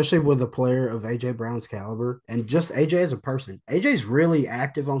 Mhm. especially with a player of AJ Brown's caliber and just AJ as a person. AJ's really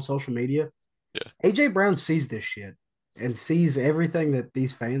active on social media. Yeah. AJ Brown sees this shit and sees everything that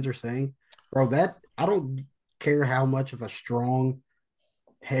these fans are saying. Bro, that I don't care how much of a strong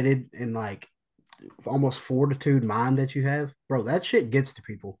headed and like almost fortitude mind that you have. Bro, that shit gets to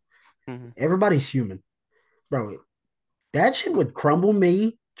people. Mhm. Everybody's human. Bro, that shit would crumble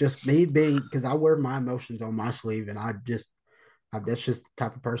me, just me being because I wear my emotions on my sleeve and that's just the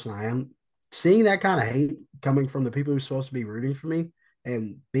type of person I am. Seeing that kind of hate coming from the people who's supposed to be rooting for me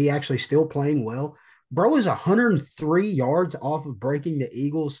and be actually still playing well. Bro is 103 yards off of breaking the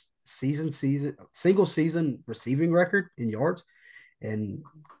Eagles season single season receiving record in yards. And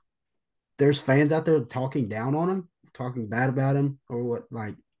there's fans out there talking down on him, talking bad about him, or what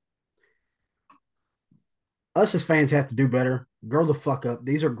like us as fans have to do better. Grow the fuck up.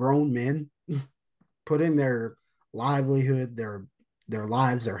 These are grown men putting their livelihood, their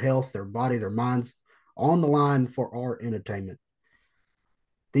lives, their health, their body, their minds on the line for our entertainment.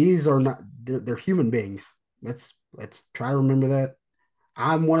 These are not they're human beings. Let's try to remember that.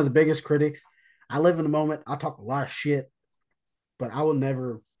 I'm one of the biggest critics. I live in the moment. I talk a lot of shit, but I would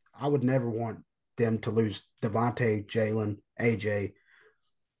never want them to lose Devontae, Jalen, AJ,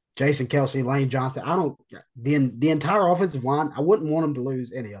 Jason Kelsey, Lane Johnson. I don't the entire offensive line. I wouldn't want them to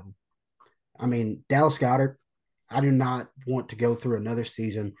lose any of them. I mean, Dallas Goedert, I do not want to go through another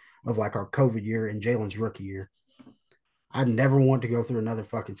season of like our COVID year and Jalen's rookie year. I never want to go through another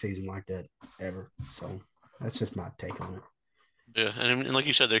fucking season like that ever. So that's just my take on it. Yeah, and like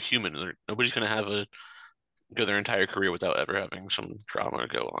you said, they're human. Nobody's gonna have a go their entire career without ever having some drama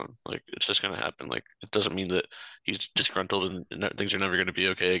go on. Like it's just gonna happen. Like it doesn't mean that he's disgruntled and things are never gonna be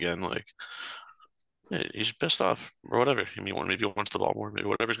okay again. Like yeah, he's pissed off or whatever. I mean, maybe he wants the ball more, maybe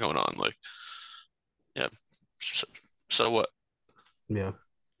whatever's going on. Like yeah, so, so what? Yeah.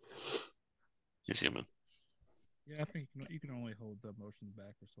 He's human. Yeah, I think you can only hold the emotions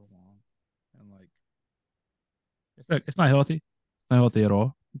back for so long, and like it's not healthy. It's not healthy at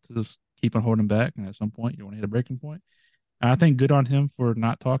all to just keep on holding back, and at some point you want to hit a breaking point. And I think good on him for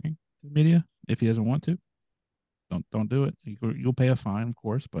not talking to the media if he doesn't want to. Don't do it. You'll pay a fine, of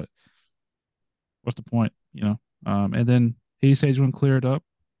course, but what's the point? And then he says he's going to clear it up.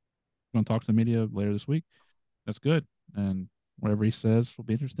 He's going to talk to the media later this week. That's good, and whatever he says will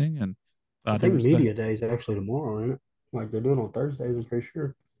be interesting. And I I do think respect. media day is actually tomorrow, ain't it? Like they're doing on Thursdays, I'm pretty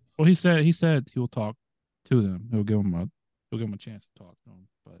sure. Well, he said he will talk to them. He'll give them a chance to talk to them.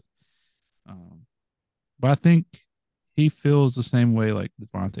 Um, but I think he feels the same way like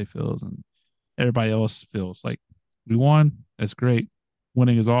Devontae feels, and everybody else feels. Like we won, that's great.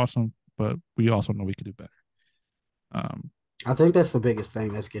 Winning is awesome, but we also know we could do better. Um, I think that's the biggest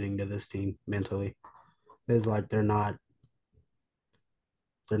thing that's getting to this team mentally is like they're not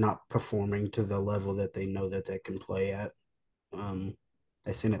performing to the level that they know that they can play at.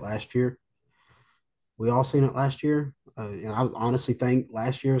 They seen it last year. We all seen it last year. And I honestly think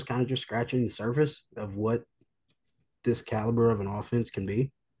last year was kind of just scratching the surface of what this caliber of an offense can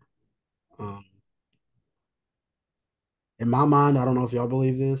be. Um, in my mind, I don't know if y'all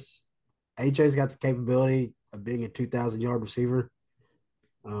believe this. AJ's got the capability of being a 2,000 yard receiver.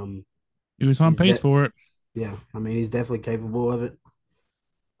 Um, he was on he's pace for it. yeah, I mean he's definitely capable of it.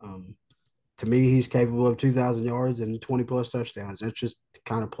 Um, to me, he's capable of 2,000 yards and 20 plus touchdowns. That's just the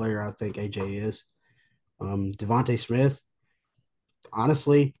kind of player I think AJ is. Devontae Smith,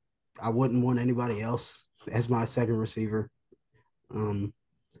 honestly, I wouldn't want anybody else as my second receiver. Um,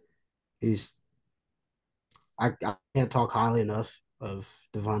 he's I can't talk highly enough of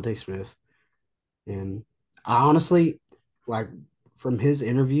Devontae Smith, and I honestly like from his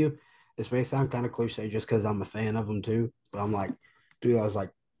interview. This may sound kind of cliche just because I'm a fan of him too, but I'm like, dude, I was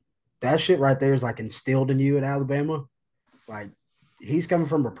like, that shit right there is like instilled in you at Alabama. Like, he's coming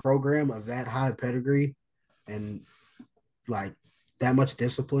from a program of that high pedigree and like that much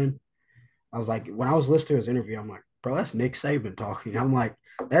discipline. I was like, when I was listening to his interview, I'm like, bro, that's Nick Saban talking. I'm like,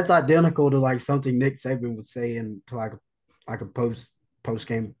 that's identical to like something Nick Saban would say in to like a post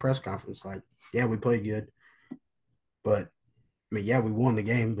game press conference. Like, yeah, we played good, but I mean, yeah, we won the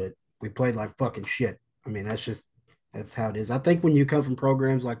game, but we played like fucking shit. I mean, that's just That's how it is. I think when you come from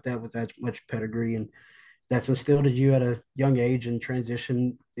programs like that with that much pedigree and that's instilled in you at a young age and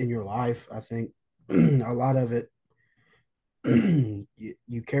transition in your life, I think a lot of it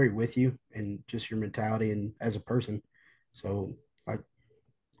you carry with you and just your mentality and as a person. So like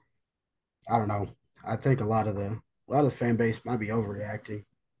I don't know. I think a lot of the fan base might be overreacting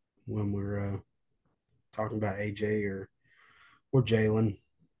when we're talking about AJ or Jalen.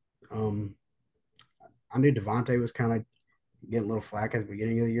 Um, I knew Devontae was kind of getting a little flack at the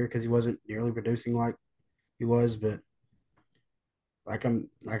beginning of the year because he wasn't nearly producing like he was, but like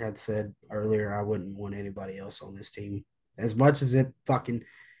I said earlier, I wouldn't want anybody else on this team. As much as it fucking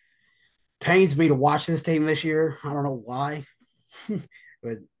pains me to watch this team this year, I don't know why,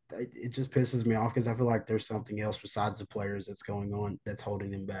 but it just pisses me off because I feel like there's something else besides the players that's going on that's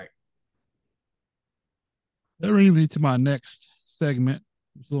holding them back. That brings me to my next segment.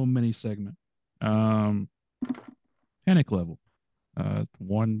 This little mini segment. Um, Panic level.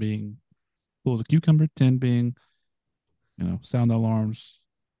 1 being cool as a cucumber, 10 being, sound alarms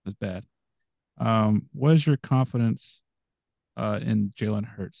is bad. What is your confidence in Jalen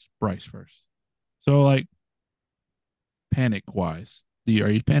Hurts? Bryce first. So like panic wise, are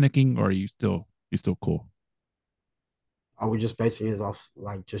you panicking or are you still cool? Are we just basing it off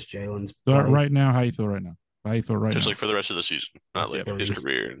like just Jalen's So play? right now, how you feel right now? How you feel right Just now? like for the rest of the season, not like his Three,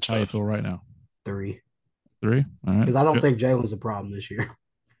 career and How you stuff. feel right now? 3, 3? All right. because I don't think Jalen's a problem this year.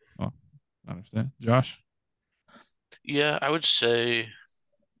 Oh, I understand. Josh? Yeah, I would say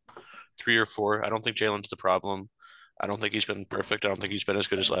 3 or 4. I don't think Jalen's the problem. I don't think he's been perfect. I don't think he's been as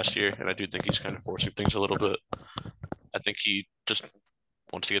good as last year, and I do think he's kind of forcing things a little bit. I think he just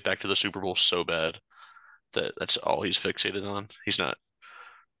wants to get back to the Super Bowl so bad that that's all he's fixated on. He's not,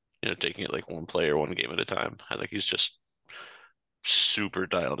 taking it like one player, one game at a time. I think he's just super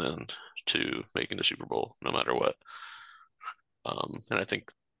dialed in to making the Super Bowl no matter what. And I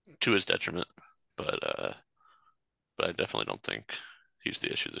think to his detriment, but I definitely don't think he's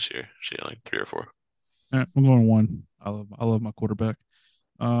the issue this year. So yeah, like 3 or 4. All right, I'm going 1. I love my quarterback.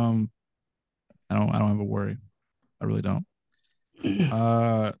 Um, I don't have a worry. I really don't.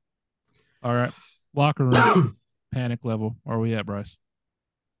 Uh, all right. Locker room panic level. Where are we at, Bryce?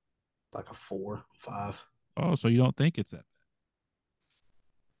 Like a 4, 5. Oh, so you don't think it's that bad?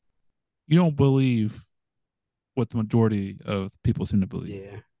 You don't believe what the majority of people seem to believe.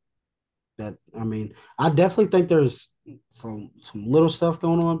 Yeah. I definitely think there's some little stuff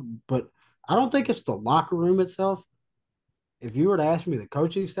going on, but I don't think it's the locker room itself. If you were to ask me the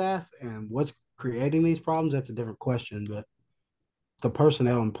coaching staff and what's creating these problems, that's a different question. But the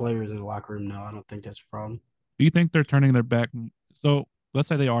personnel and players in the locker room, no, I don't think that's a problem. Do you think they're turning their back? So let's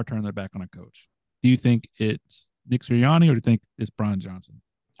say they are turning their back on a coach. Do you think it's Nick Sirianni or do you think it's Brian Johnson?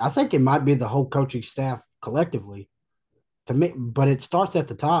 I think it might be the whole coaching staff collectively to me, but it starts at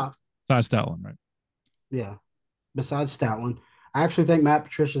the top. Besides Stoutland, right? Yeah. Besides Stoutland, I actually think Matt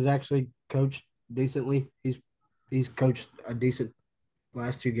Patricia's actually coached decently. He's coached a decent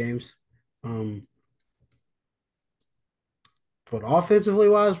last 2 games. But offensively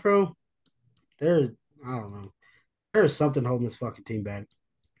wise, bro, there's I don't know. There's something holding this fucking team back,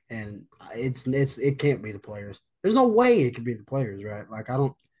 and it can't be the players. There's no way it could be the players, right? Like I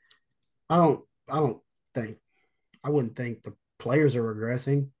don't think I wouldn't think the players are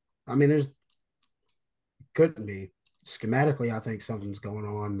regressing. I mean, there's couldn't be schematically. I think something's going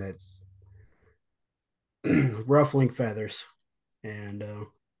on that's ruffling feathers, and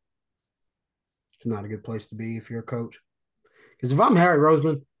it's not a good place to be if you're a coach. Because if I'm Harry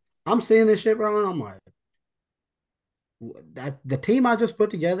Roseman, I'm seeing this shit, bro, and I'm like, that the team I just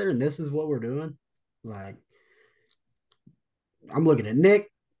put together, and this is what we're doing. Like, I'm looking at Nick,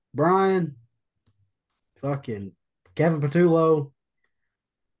 Brian, fucking Kevin Patullo,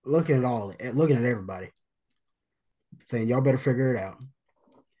 looking at everybody, saying y'all better figure it out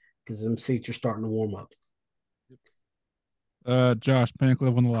because them seats are starting to warm up. Josh, panic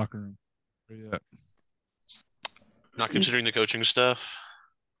level in the locker room. Where you at? Not considering the coaching staff,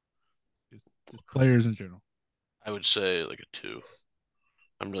 Just players in general. I would say like a 2.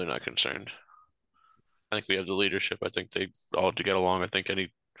 I'm really not concerned. I think we have the leadership. I think they all to get along. I think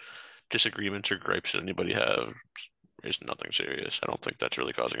any disagreements or gripes that anybody have is nothing serious. I don't think that's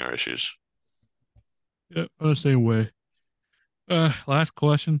really causing our issues. Yeah, the same way. Last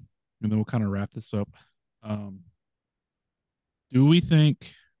question, and then we'll kind of wrap this up. Um, do we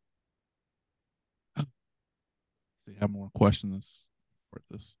think? Let's see, how more question this for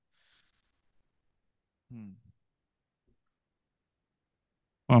this?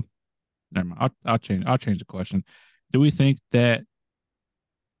 Well, never mind. I'll change. I'll change the question. Do we think that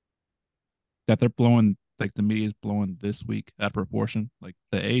they're blowing like the media is blowing this week out of proportion. Like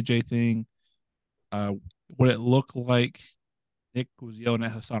the AJ thing, what it looked like Nick was yelling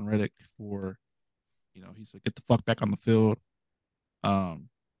at Hassan Reddick for, he said, get the fuck back on the field.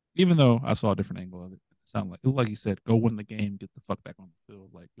 Even though I saw a different angle of it, it sounded like you said, go win the game, get the fuck back on the field.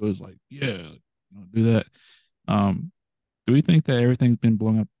 Like it was like, yeah, do that. Do we think that everything's been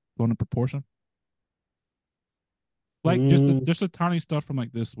blown up proportion? Like just the tiny stuff from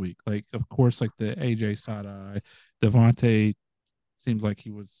like this week. Like of course, like the AJ side eye, Devontae seems like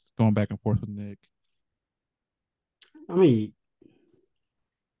he was going back and forth with Nick. I mean,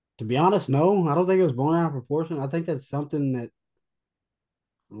 to be honest, no, I don't think it was blown out of proportion. I think that's something that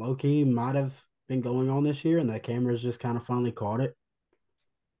low key might have been going on this year, and the cameras just kind of finally caught it.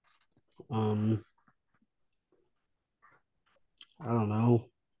 I don't know.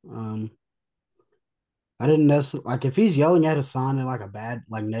 I didn't necessarily like if he's yelling at Hassan in like a bad,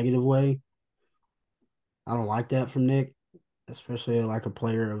 like negative way. I don't like that from Nick, especially like a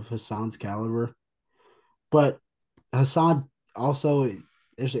player of Hassan's caliber. But Hassan also,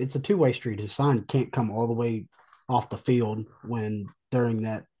 it's a two-way street. Hassan can't come all the way off the field when during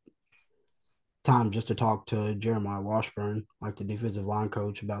that time just to talk to Jeremiah Washburn, like the defensive line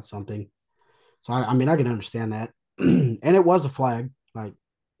coach, about something. So I mean, I can understand that, and it was a flag. Like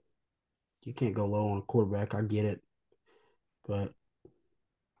you can't go low on a quarterback. I get it, but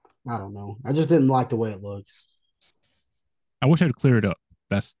I don't know. I just didn't like the way it looked. I wish I'd clear it up.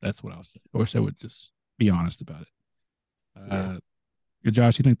 That's what I was saying. I wish I would just be honest about it. Yeah.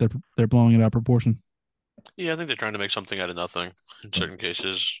 Josh, you think they're blowing it out of proportion? Yeah, I think they're trying to make something out of nothing in certain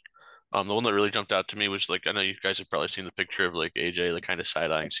cases. The one that really jumped out to me was like I know you guys have probably seen the picture of like AJ like kind of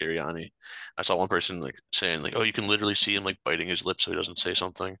side-eyeing Sirianni. I saw one person like saying like, "Oh, you can literally see him like biting his lip so he doesn't say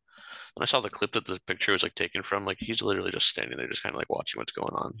something." And I saw the clip that the picture was like taken from. Like he's literally just standing there, just kind of like watching what's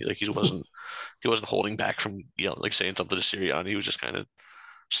going on. He wasn't holding back from like saying something to Sirianni. He was just kind of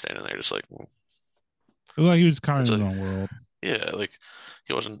standing there, just like It was like he was kind it's of in like his own world. yeah, like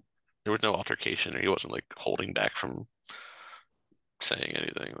he wasn't. There was no altercation, or he wasn't like holding back from saying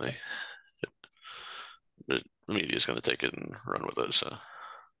anything. Like the media is going to take it and run with it. So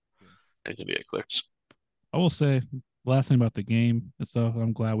anything to get clicks. I will say, last thing about the game itself,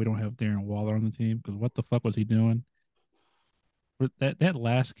 I'm glad we don't have Darren Waller on the team because what the fuck was he doing? For that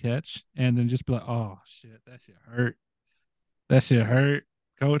last catch, and then just be like, oh shit, that shit hurt. That shit hurt.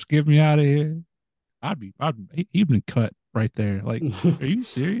 Coach, get me out of here. He'd been cut right there. Like, are you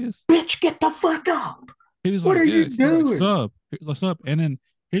serious? Bitch, get the fuck up. He was What like, are yeah, you doing? sub, let's up. And then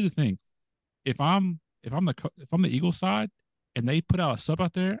here's the thing: if I'm the Eagles side and they put out a sub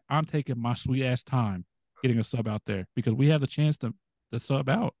out there, I'm taking my sweet ass time getting a sub out there because we have the chance to sub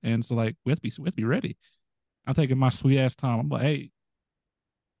out, and so like we have to be ready. I'm taking my sweet ass time. I'm like, hey,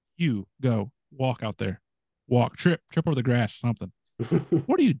 you go walk out there, trip over the grass, something.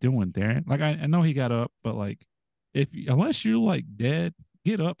 What are you doing, Darren? Like I know he got up, but like unless you're like dead,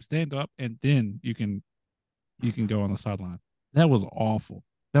 get up, stand up, and then you can go on the sideline. That was awful.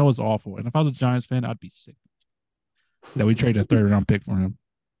 That was awful. And if I was a Giants fan, I'd be sick that we traded a third round pick for him.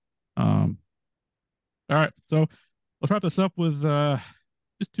 All right, so let's wrap this up with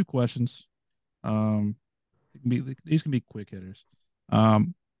just two questions. These can be quick hitters.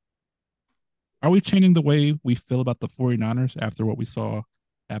 Are we changing the way we feel about the 49ers after what we saw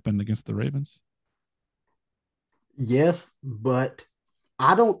happen against the Ravens? Yes, but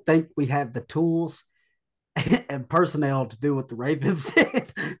I don't think we have the tools and personnel to do what the Ravens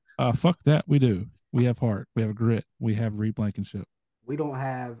did. Fuck that. We do. We have heart. We have grit. We have Reed Blankenship. We don't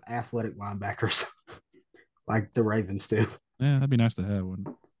have athletic linebackers like the Ravens do. Yeah, that'd be nice to have one.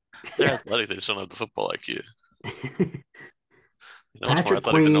 They're athletic. They just don't have the football IQ. It's more Patrick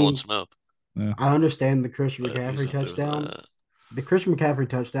athletic than Nolan Queen. Smith. Yeah. I understand the Christian But he's McCaffrey not doing touchdown. that. The Christian McCaffrey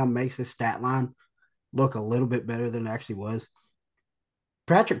touchdown makes his stat line look a little bit better than it actually was.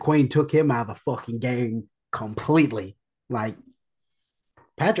 Patrick Queen took him out of the fucking game completely. Like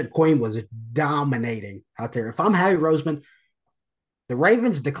Patrick Queen was dominating out there. If I'm Harry Roseman, the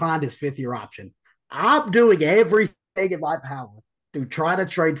Ravens declined his fifth-year option. I'm doing everything in my power to try to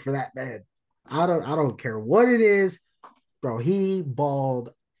trade for that man. I don't care what it is, bro. He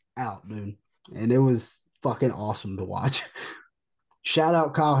balled out, dude, and it was fucking awesome to watch. Shout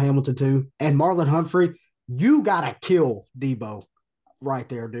out Kyle Hamilton too, and Marlon Humphrey. You gotta kill Debo right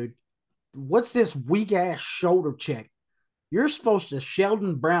there, dude. What's this weak ass shoulder check? You're supposed to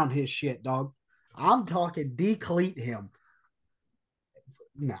Sheldon Brown his shit, dog. I'm talking decleat him.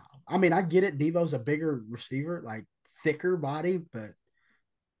 No, I mean I get it. Debo's a bigger receiver, like thicker body, but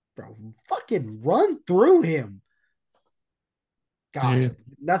bro, fucking run through him. God,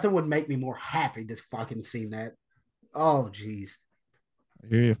 nothing would make me more happy just fucking seeing that. Oh, jeez. I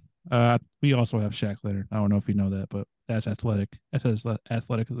hear you. We also have Shaq Leonard. I don't know if you know that, but that's athletic. That's as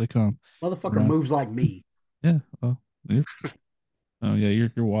athletic as they come. Motherfucker moves like me. Yeah. Well, oh yeah,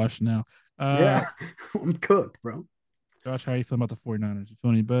 you're washed now. Yeah, I'm cooked, bro. Josh, how are you feeling about the 49ers? You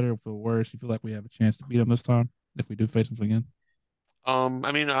feel any better? Feel worse? You feel like we have a chance to beat them this time if we do face them again?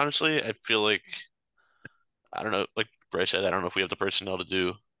 I mean, honestly, I feel like I don't know, like Bryce said, I don't know if we have the personnel to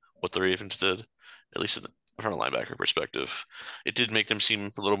do what the Ravens did, at least from a linebacker perspective. It did make them seem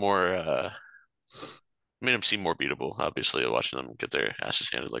a little more, made them seem more beatable, obviously, watching them get their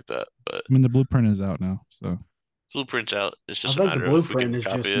asses handed like that. But I mean, the blueprint is out now, so blueprint's out. It's I just a think the matter of if we blueprint can is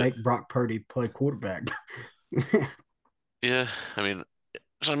copy just it. make Brock Purdy play quarterback. Yeah, I mean,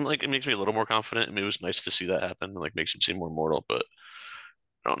 so I'm like, it makes me a little more confident. I mean, it was nice to see that happen. Like, makes him seem more mortal, but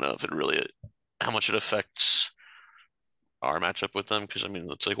I don't know if it really, how much it affects our matchup with them. Because I mean,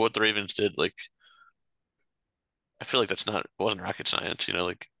 it's like what the Ravens did. Like, I feel like that's not, it wasn't rocket science.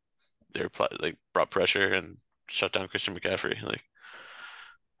 Like they were like brought pressure and shut down Christian McCaffrey. Like,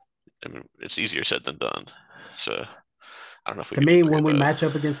 I mean, it's easier said than done. So I don't know if we To can me, when duplicate we that. match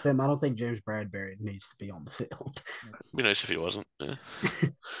up against them, I don't think James Bradbury needs to be on the field. It'd be nice if he wasn't. Yeah.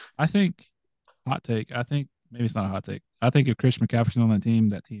 I think hot take. I think maybe it's not a hot take. I think if Chris McCaffrey's on that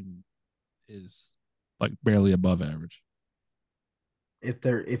team is like barely above average.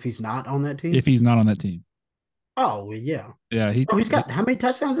 If he's not on that team, If he's not on that team, oh yeah, yeah, he's got how many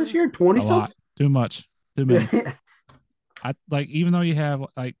touchdowns this year? 20 a lot, something. too much, too many. I like even though you have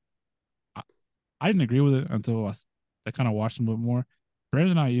like I didn't agree with it until I kind of watched him a bit more.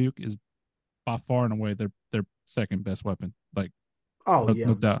 Brandon Ayuk is by far and away their second best weapon. Like Oh no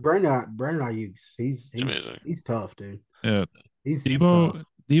yeah, doubt. Brandon Ayuk, It's amazing. he's tough, dude. Yeah, He's tough.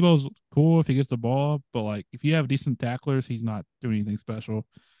 Debo's cool if he gets the ball, but like if you have decent tacklers, he's not doing anything special.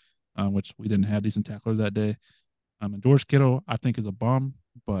 Which we didn't have decent tacklers that day. And George Kittle, I think, is a bum,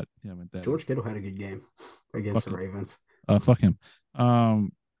 but yeah, I mean, George Kittle had a good game against the Ravens. Fuck him.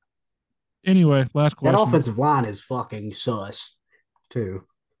 Anyway, last That question. offensive line is fucking sus, too.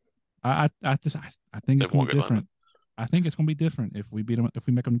 I think it's They gonna won't be get different. I think it's gonna be different if we beat them. If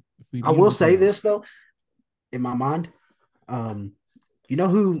we make them. If we. I will say this though, in my mind, you know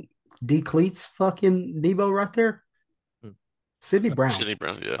who decleats fucking Debo right there? Sidney Brown. Sidney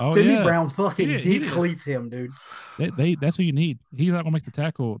Brown, yeah. Oh Sidney yeah. Brown fucking decleats him, dude. That's who you need. He's not gonna make the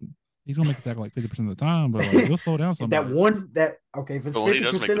tackle. He's gonna make the tackle like 50% of the time, but like he'll slow down somebody. If it's But when he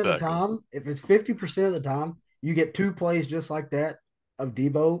does 50% make of the the tackle. time, if it's 50% of the time, you get two plays just like that of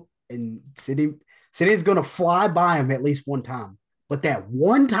Debo and Sidney's gonna fly by him at least one time. But that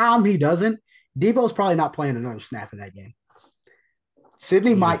one time he doesn't, Debo's probably not playing another snap in that game.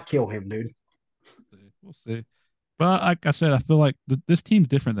 Sidney might kill him, dude. We'll see. But like I said, I feel like this team's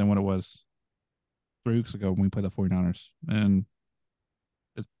different than what it was 3 weeks ago when we played the 49ers. And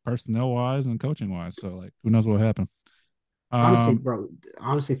it's personnel wise and coaching wise. So like who knows what happened.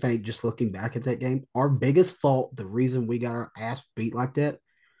 Honestly, think just looking back at that game, our biggest fault, the reason we got our ass beat like that,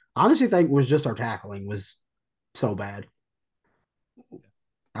 honestly think was just our tackling was so bad.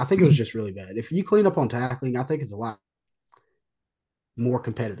 I think it was just really bad. If you clean up on tackling, I think it's a lot more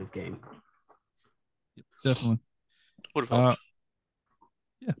competitive game. Definitely. Would have helped.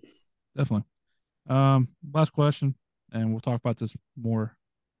 Yeah, definitely. Last question, and we'll talk about this more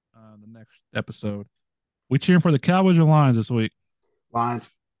the next episode. We cheering for the Cowboys or Lions this week? Lions.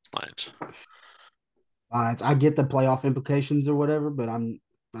 I get the playoff implications or whatever, but I'm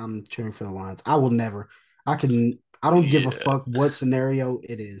cheering for the Lions. I will never. I don't give a fuck what scenario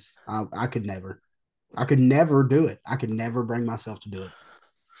it is. I could never. I could never do it. I could never bring myself to do it.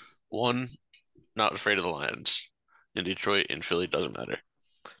 One, not afraid of the Lions. In Detroit, in Philly, doesn't matter.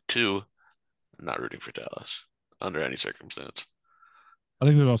 Two, not rooting for Dallas under any circumstance. I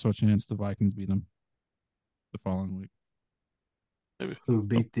think there's also a chance the Vikings beat them the following week. Maybe. Who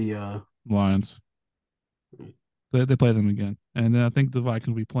beat the Lions? They play them again, and then I think the Vikings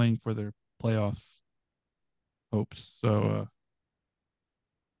will be playing for their playoff hopes. So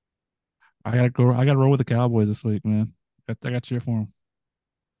I gotta go. I gotta roll with the Cowboys this week, man. I got to cheer for them.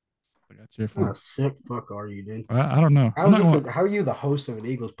 How sick fuck are you, dude? I don't know. How are you the host of an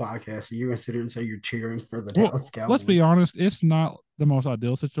Eagles podcast and you're gonna sit here and say you're cheering for the Dallas Cowboys? Let's be honest, it's not the most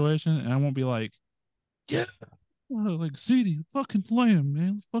ideal situation, and I won't be like, yeah, like CD, fucking lamb,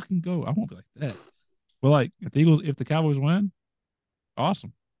 man, let's fucking go. I won't be like that. But like if the Cowboys win,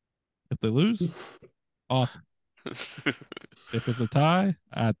 awesome. If they lose, awesome. If it's a tie,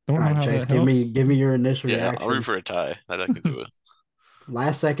 I don't know how Chase, that helps. give me your initial reaction. I'll root for a tie. That I can do it.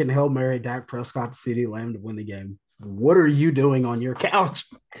 Last second Hail Mary, Dak Prescott to CeeDee Lamb to win the game. what are you doing on your couch?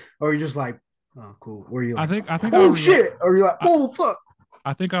 Or you're just like, oh, cool. Or you're like, I think oh shit. Or you're like, oh fuck.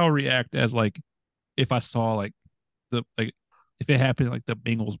 I think I'll react as like if I saw like if it happened like the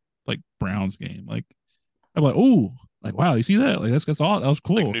Bengals like Browns game, like I'm like, oh, like wow, you see that? Like that's all that was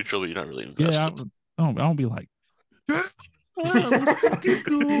cool. Like neutral, but you're not really Yeah, invested. I don't be like, let's fucking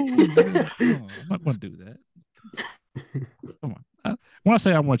go. No, I'm not going to do that. Come on. When I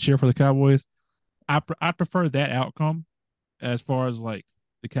say I want to cheer for the Cowboys, I prefer that outcome as far as like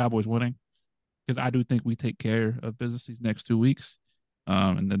the Cowboys winning because I do think we take care of business these next 2 weeks.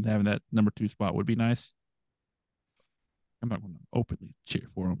 And then having that number 2 spot would be nice. I'm not going to openly cheer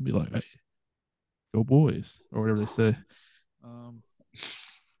for them. Be like, hey, go boys, or whatever they say.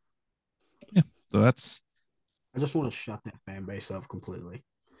 Yeah, so that's. I just want to shut that fan base up completely.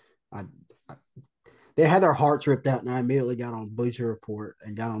 I, I they had their hearts ripped out, and I immediately got on Bleacher Report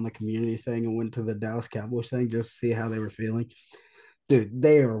and got on the community thing and went to the Dallas Cowboys thing just to see how they were feeling. Dude,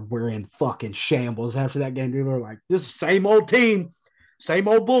 were in fucking shambles after that game. Dude, they were like, this is same old team, same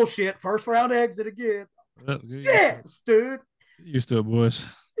old bullshit. First round exit again. Yes, dude. Used to it, boys.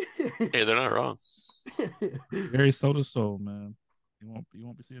 Hey, they're not wrong. Very soul to soul, man. You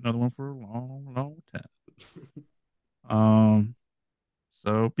won't be seeing another one for a long time.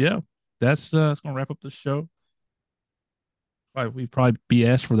 So yeah, that's gonna wrap up the show. We've probably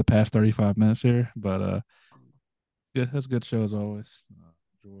BS for the past 35 minutes here, but yeah, that's a good show as always. I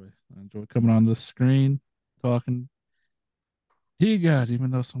enjoy coming on the screen, talking to you guys, even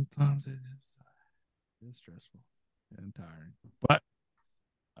though sometimes it's stressful and tiring. But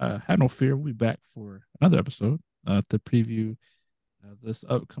have no fear, we'll be back for another episode to preview this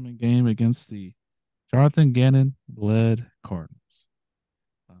upcoming game against the Jonathan Gannon led Cardinals.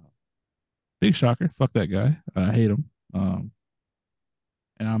 Big shocker. Fuck that guy. I hate him. And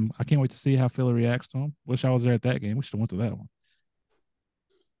I can't wait to see how Philly reacts to him. Wish I was there at that game. We should have went to that one.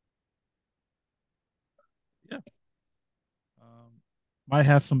 Yeah. Might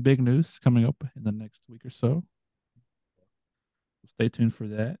have some big news coming up in the next week or so. Stay tuned for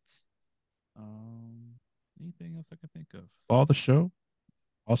that. Anything else I can think of? Follow the show,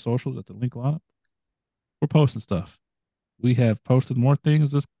 all socials at the Linc lineup. We're posting stuff. We have posted more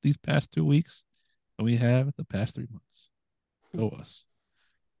things these past 2 weeks than we have the past 3 months. Go us.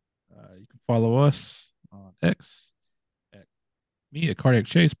 You can follow us on X at me at Cardiac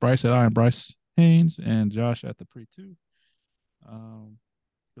Chase, Bryce at I am Bryce Haynes, and Josh at the Pre2. If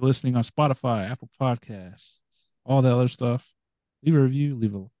you're listening on Spotify, Apple Podcasts, all that other stuff, leave a review,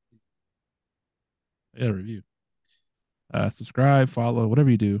 review. Subscribe, follow, whatever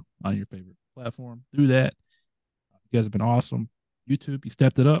you do on your favorite platform. Do that. You guys have been awesome. YouTube, you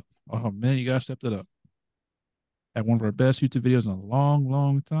stepped it up. Oh man, you guys stepped it up. Had one of our best YouTube videos in a long,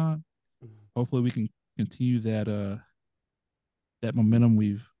 long time. Hopefully, we can continue that momentum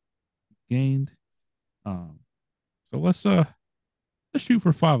we've gained. So let's shoot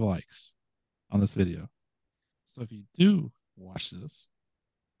for 5 likes on this video. So if you do watch this,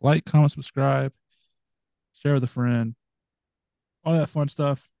 like, comment, subscribe, share with a friend, all that fun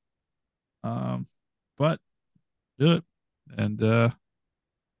stuff. But do it. And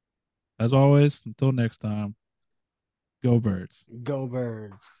as always, until next time, go Birds. Go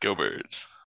Birds. Go Birds.